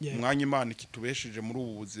kumwe. Umwanya Imana ikitubesheje muri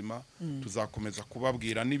ubu buzima, tuzakomeza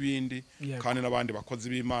kubabwira n'ibindi. Kandi n'abandi bakozi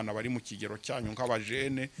b'Imana bari mu kigero cyanyu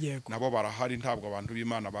nk'abajene, nabo barahari, ntabwo abantu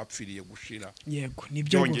b'Imana bapfiriye gushira.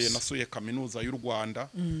 Byongeye nasuye kaminuza y'u Rwanda,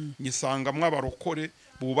 nyisangamwe abarokore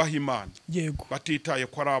bubaha Imana, batitaye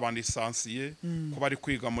ko ari abanisansiye, ko bari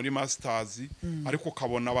kwiga muri masters, ariko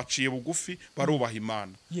kabona baciye bugufi barubaha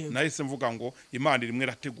Imana. Nahise mvuga ngo Imana rimwe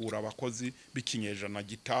irategura abakozi b'ikinyejana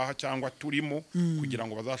gitaha cyangwa turimo kugira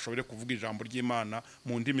ngo bazashobore kuvuga ijambo ry'Imana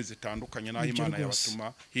mu ndimi zitandukanye naho Imana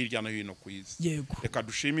yabatuma hirya no hino ku isi. Reka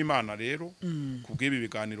dushime Imana rero kubw'ibi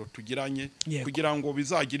biganiro tugiranye kugira ngo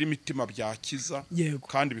bizagira imitima byakiza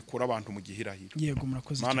kandi bikura abantu mu gihirahiro.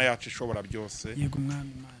 Imana yacu ishobora byose,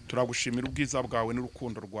 turagushimira ubwiza bwawe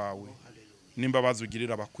n'urukundo rwawe n'imbabazi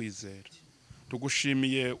ugirira abakwizera.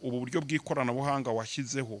 Tugushimiye ubu buryo bw'ikoranabuhanga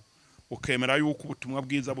washyizeho ukemera yuko ubutumwa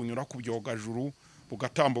bwiza bunyura ku byogajuru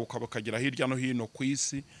bugatambuka bukagera hirya no hino ku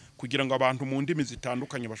isi kugira ngo abantu mu ndimi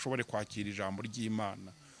zitandukanye bashobore kwakira ijambo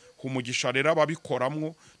ry'Imana. Umugisha rero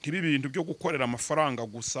ababikoramwo ntibi ibintu byo gukorera amafaranga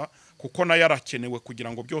gusa kuko nayo arakenewe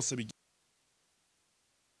kugira ngo byose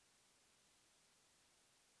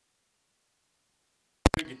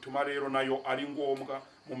gituma rero nayo ari ngombwa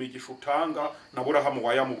mu migisha utanga na Burahamu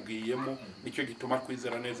wayamubwiyemo. Nicyo gituma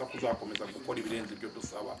twizera neza kuzakomeza gukora ibirenze ibyo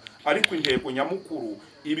dusaba, ariko intego nyamukuru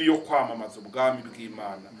ibi yo kwamamaza ubwami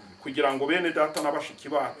bw'Imana kugira ngo bene data n'abashiki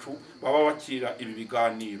bacu baba bakira ibi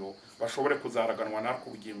biganiro bashobore kuzaraganwa natwe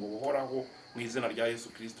ubugingo buhoraho mu izina rya Yesu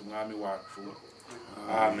Kristo umwami wacu.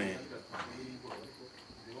 Amen.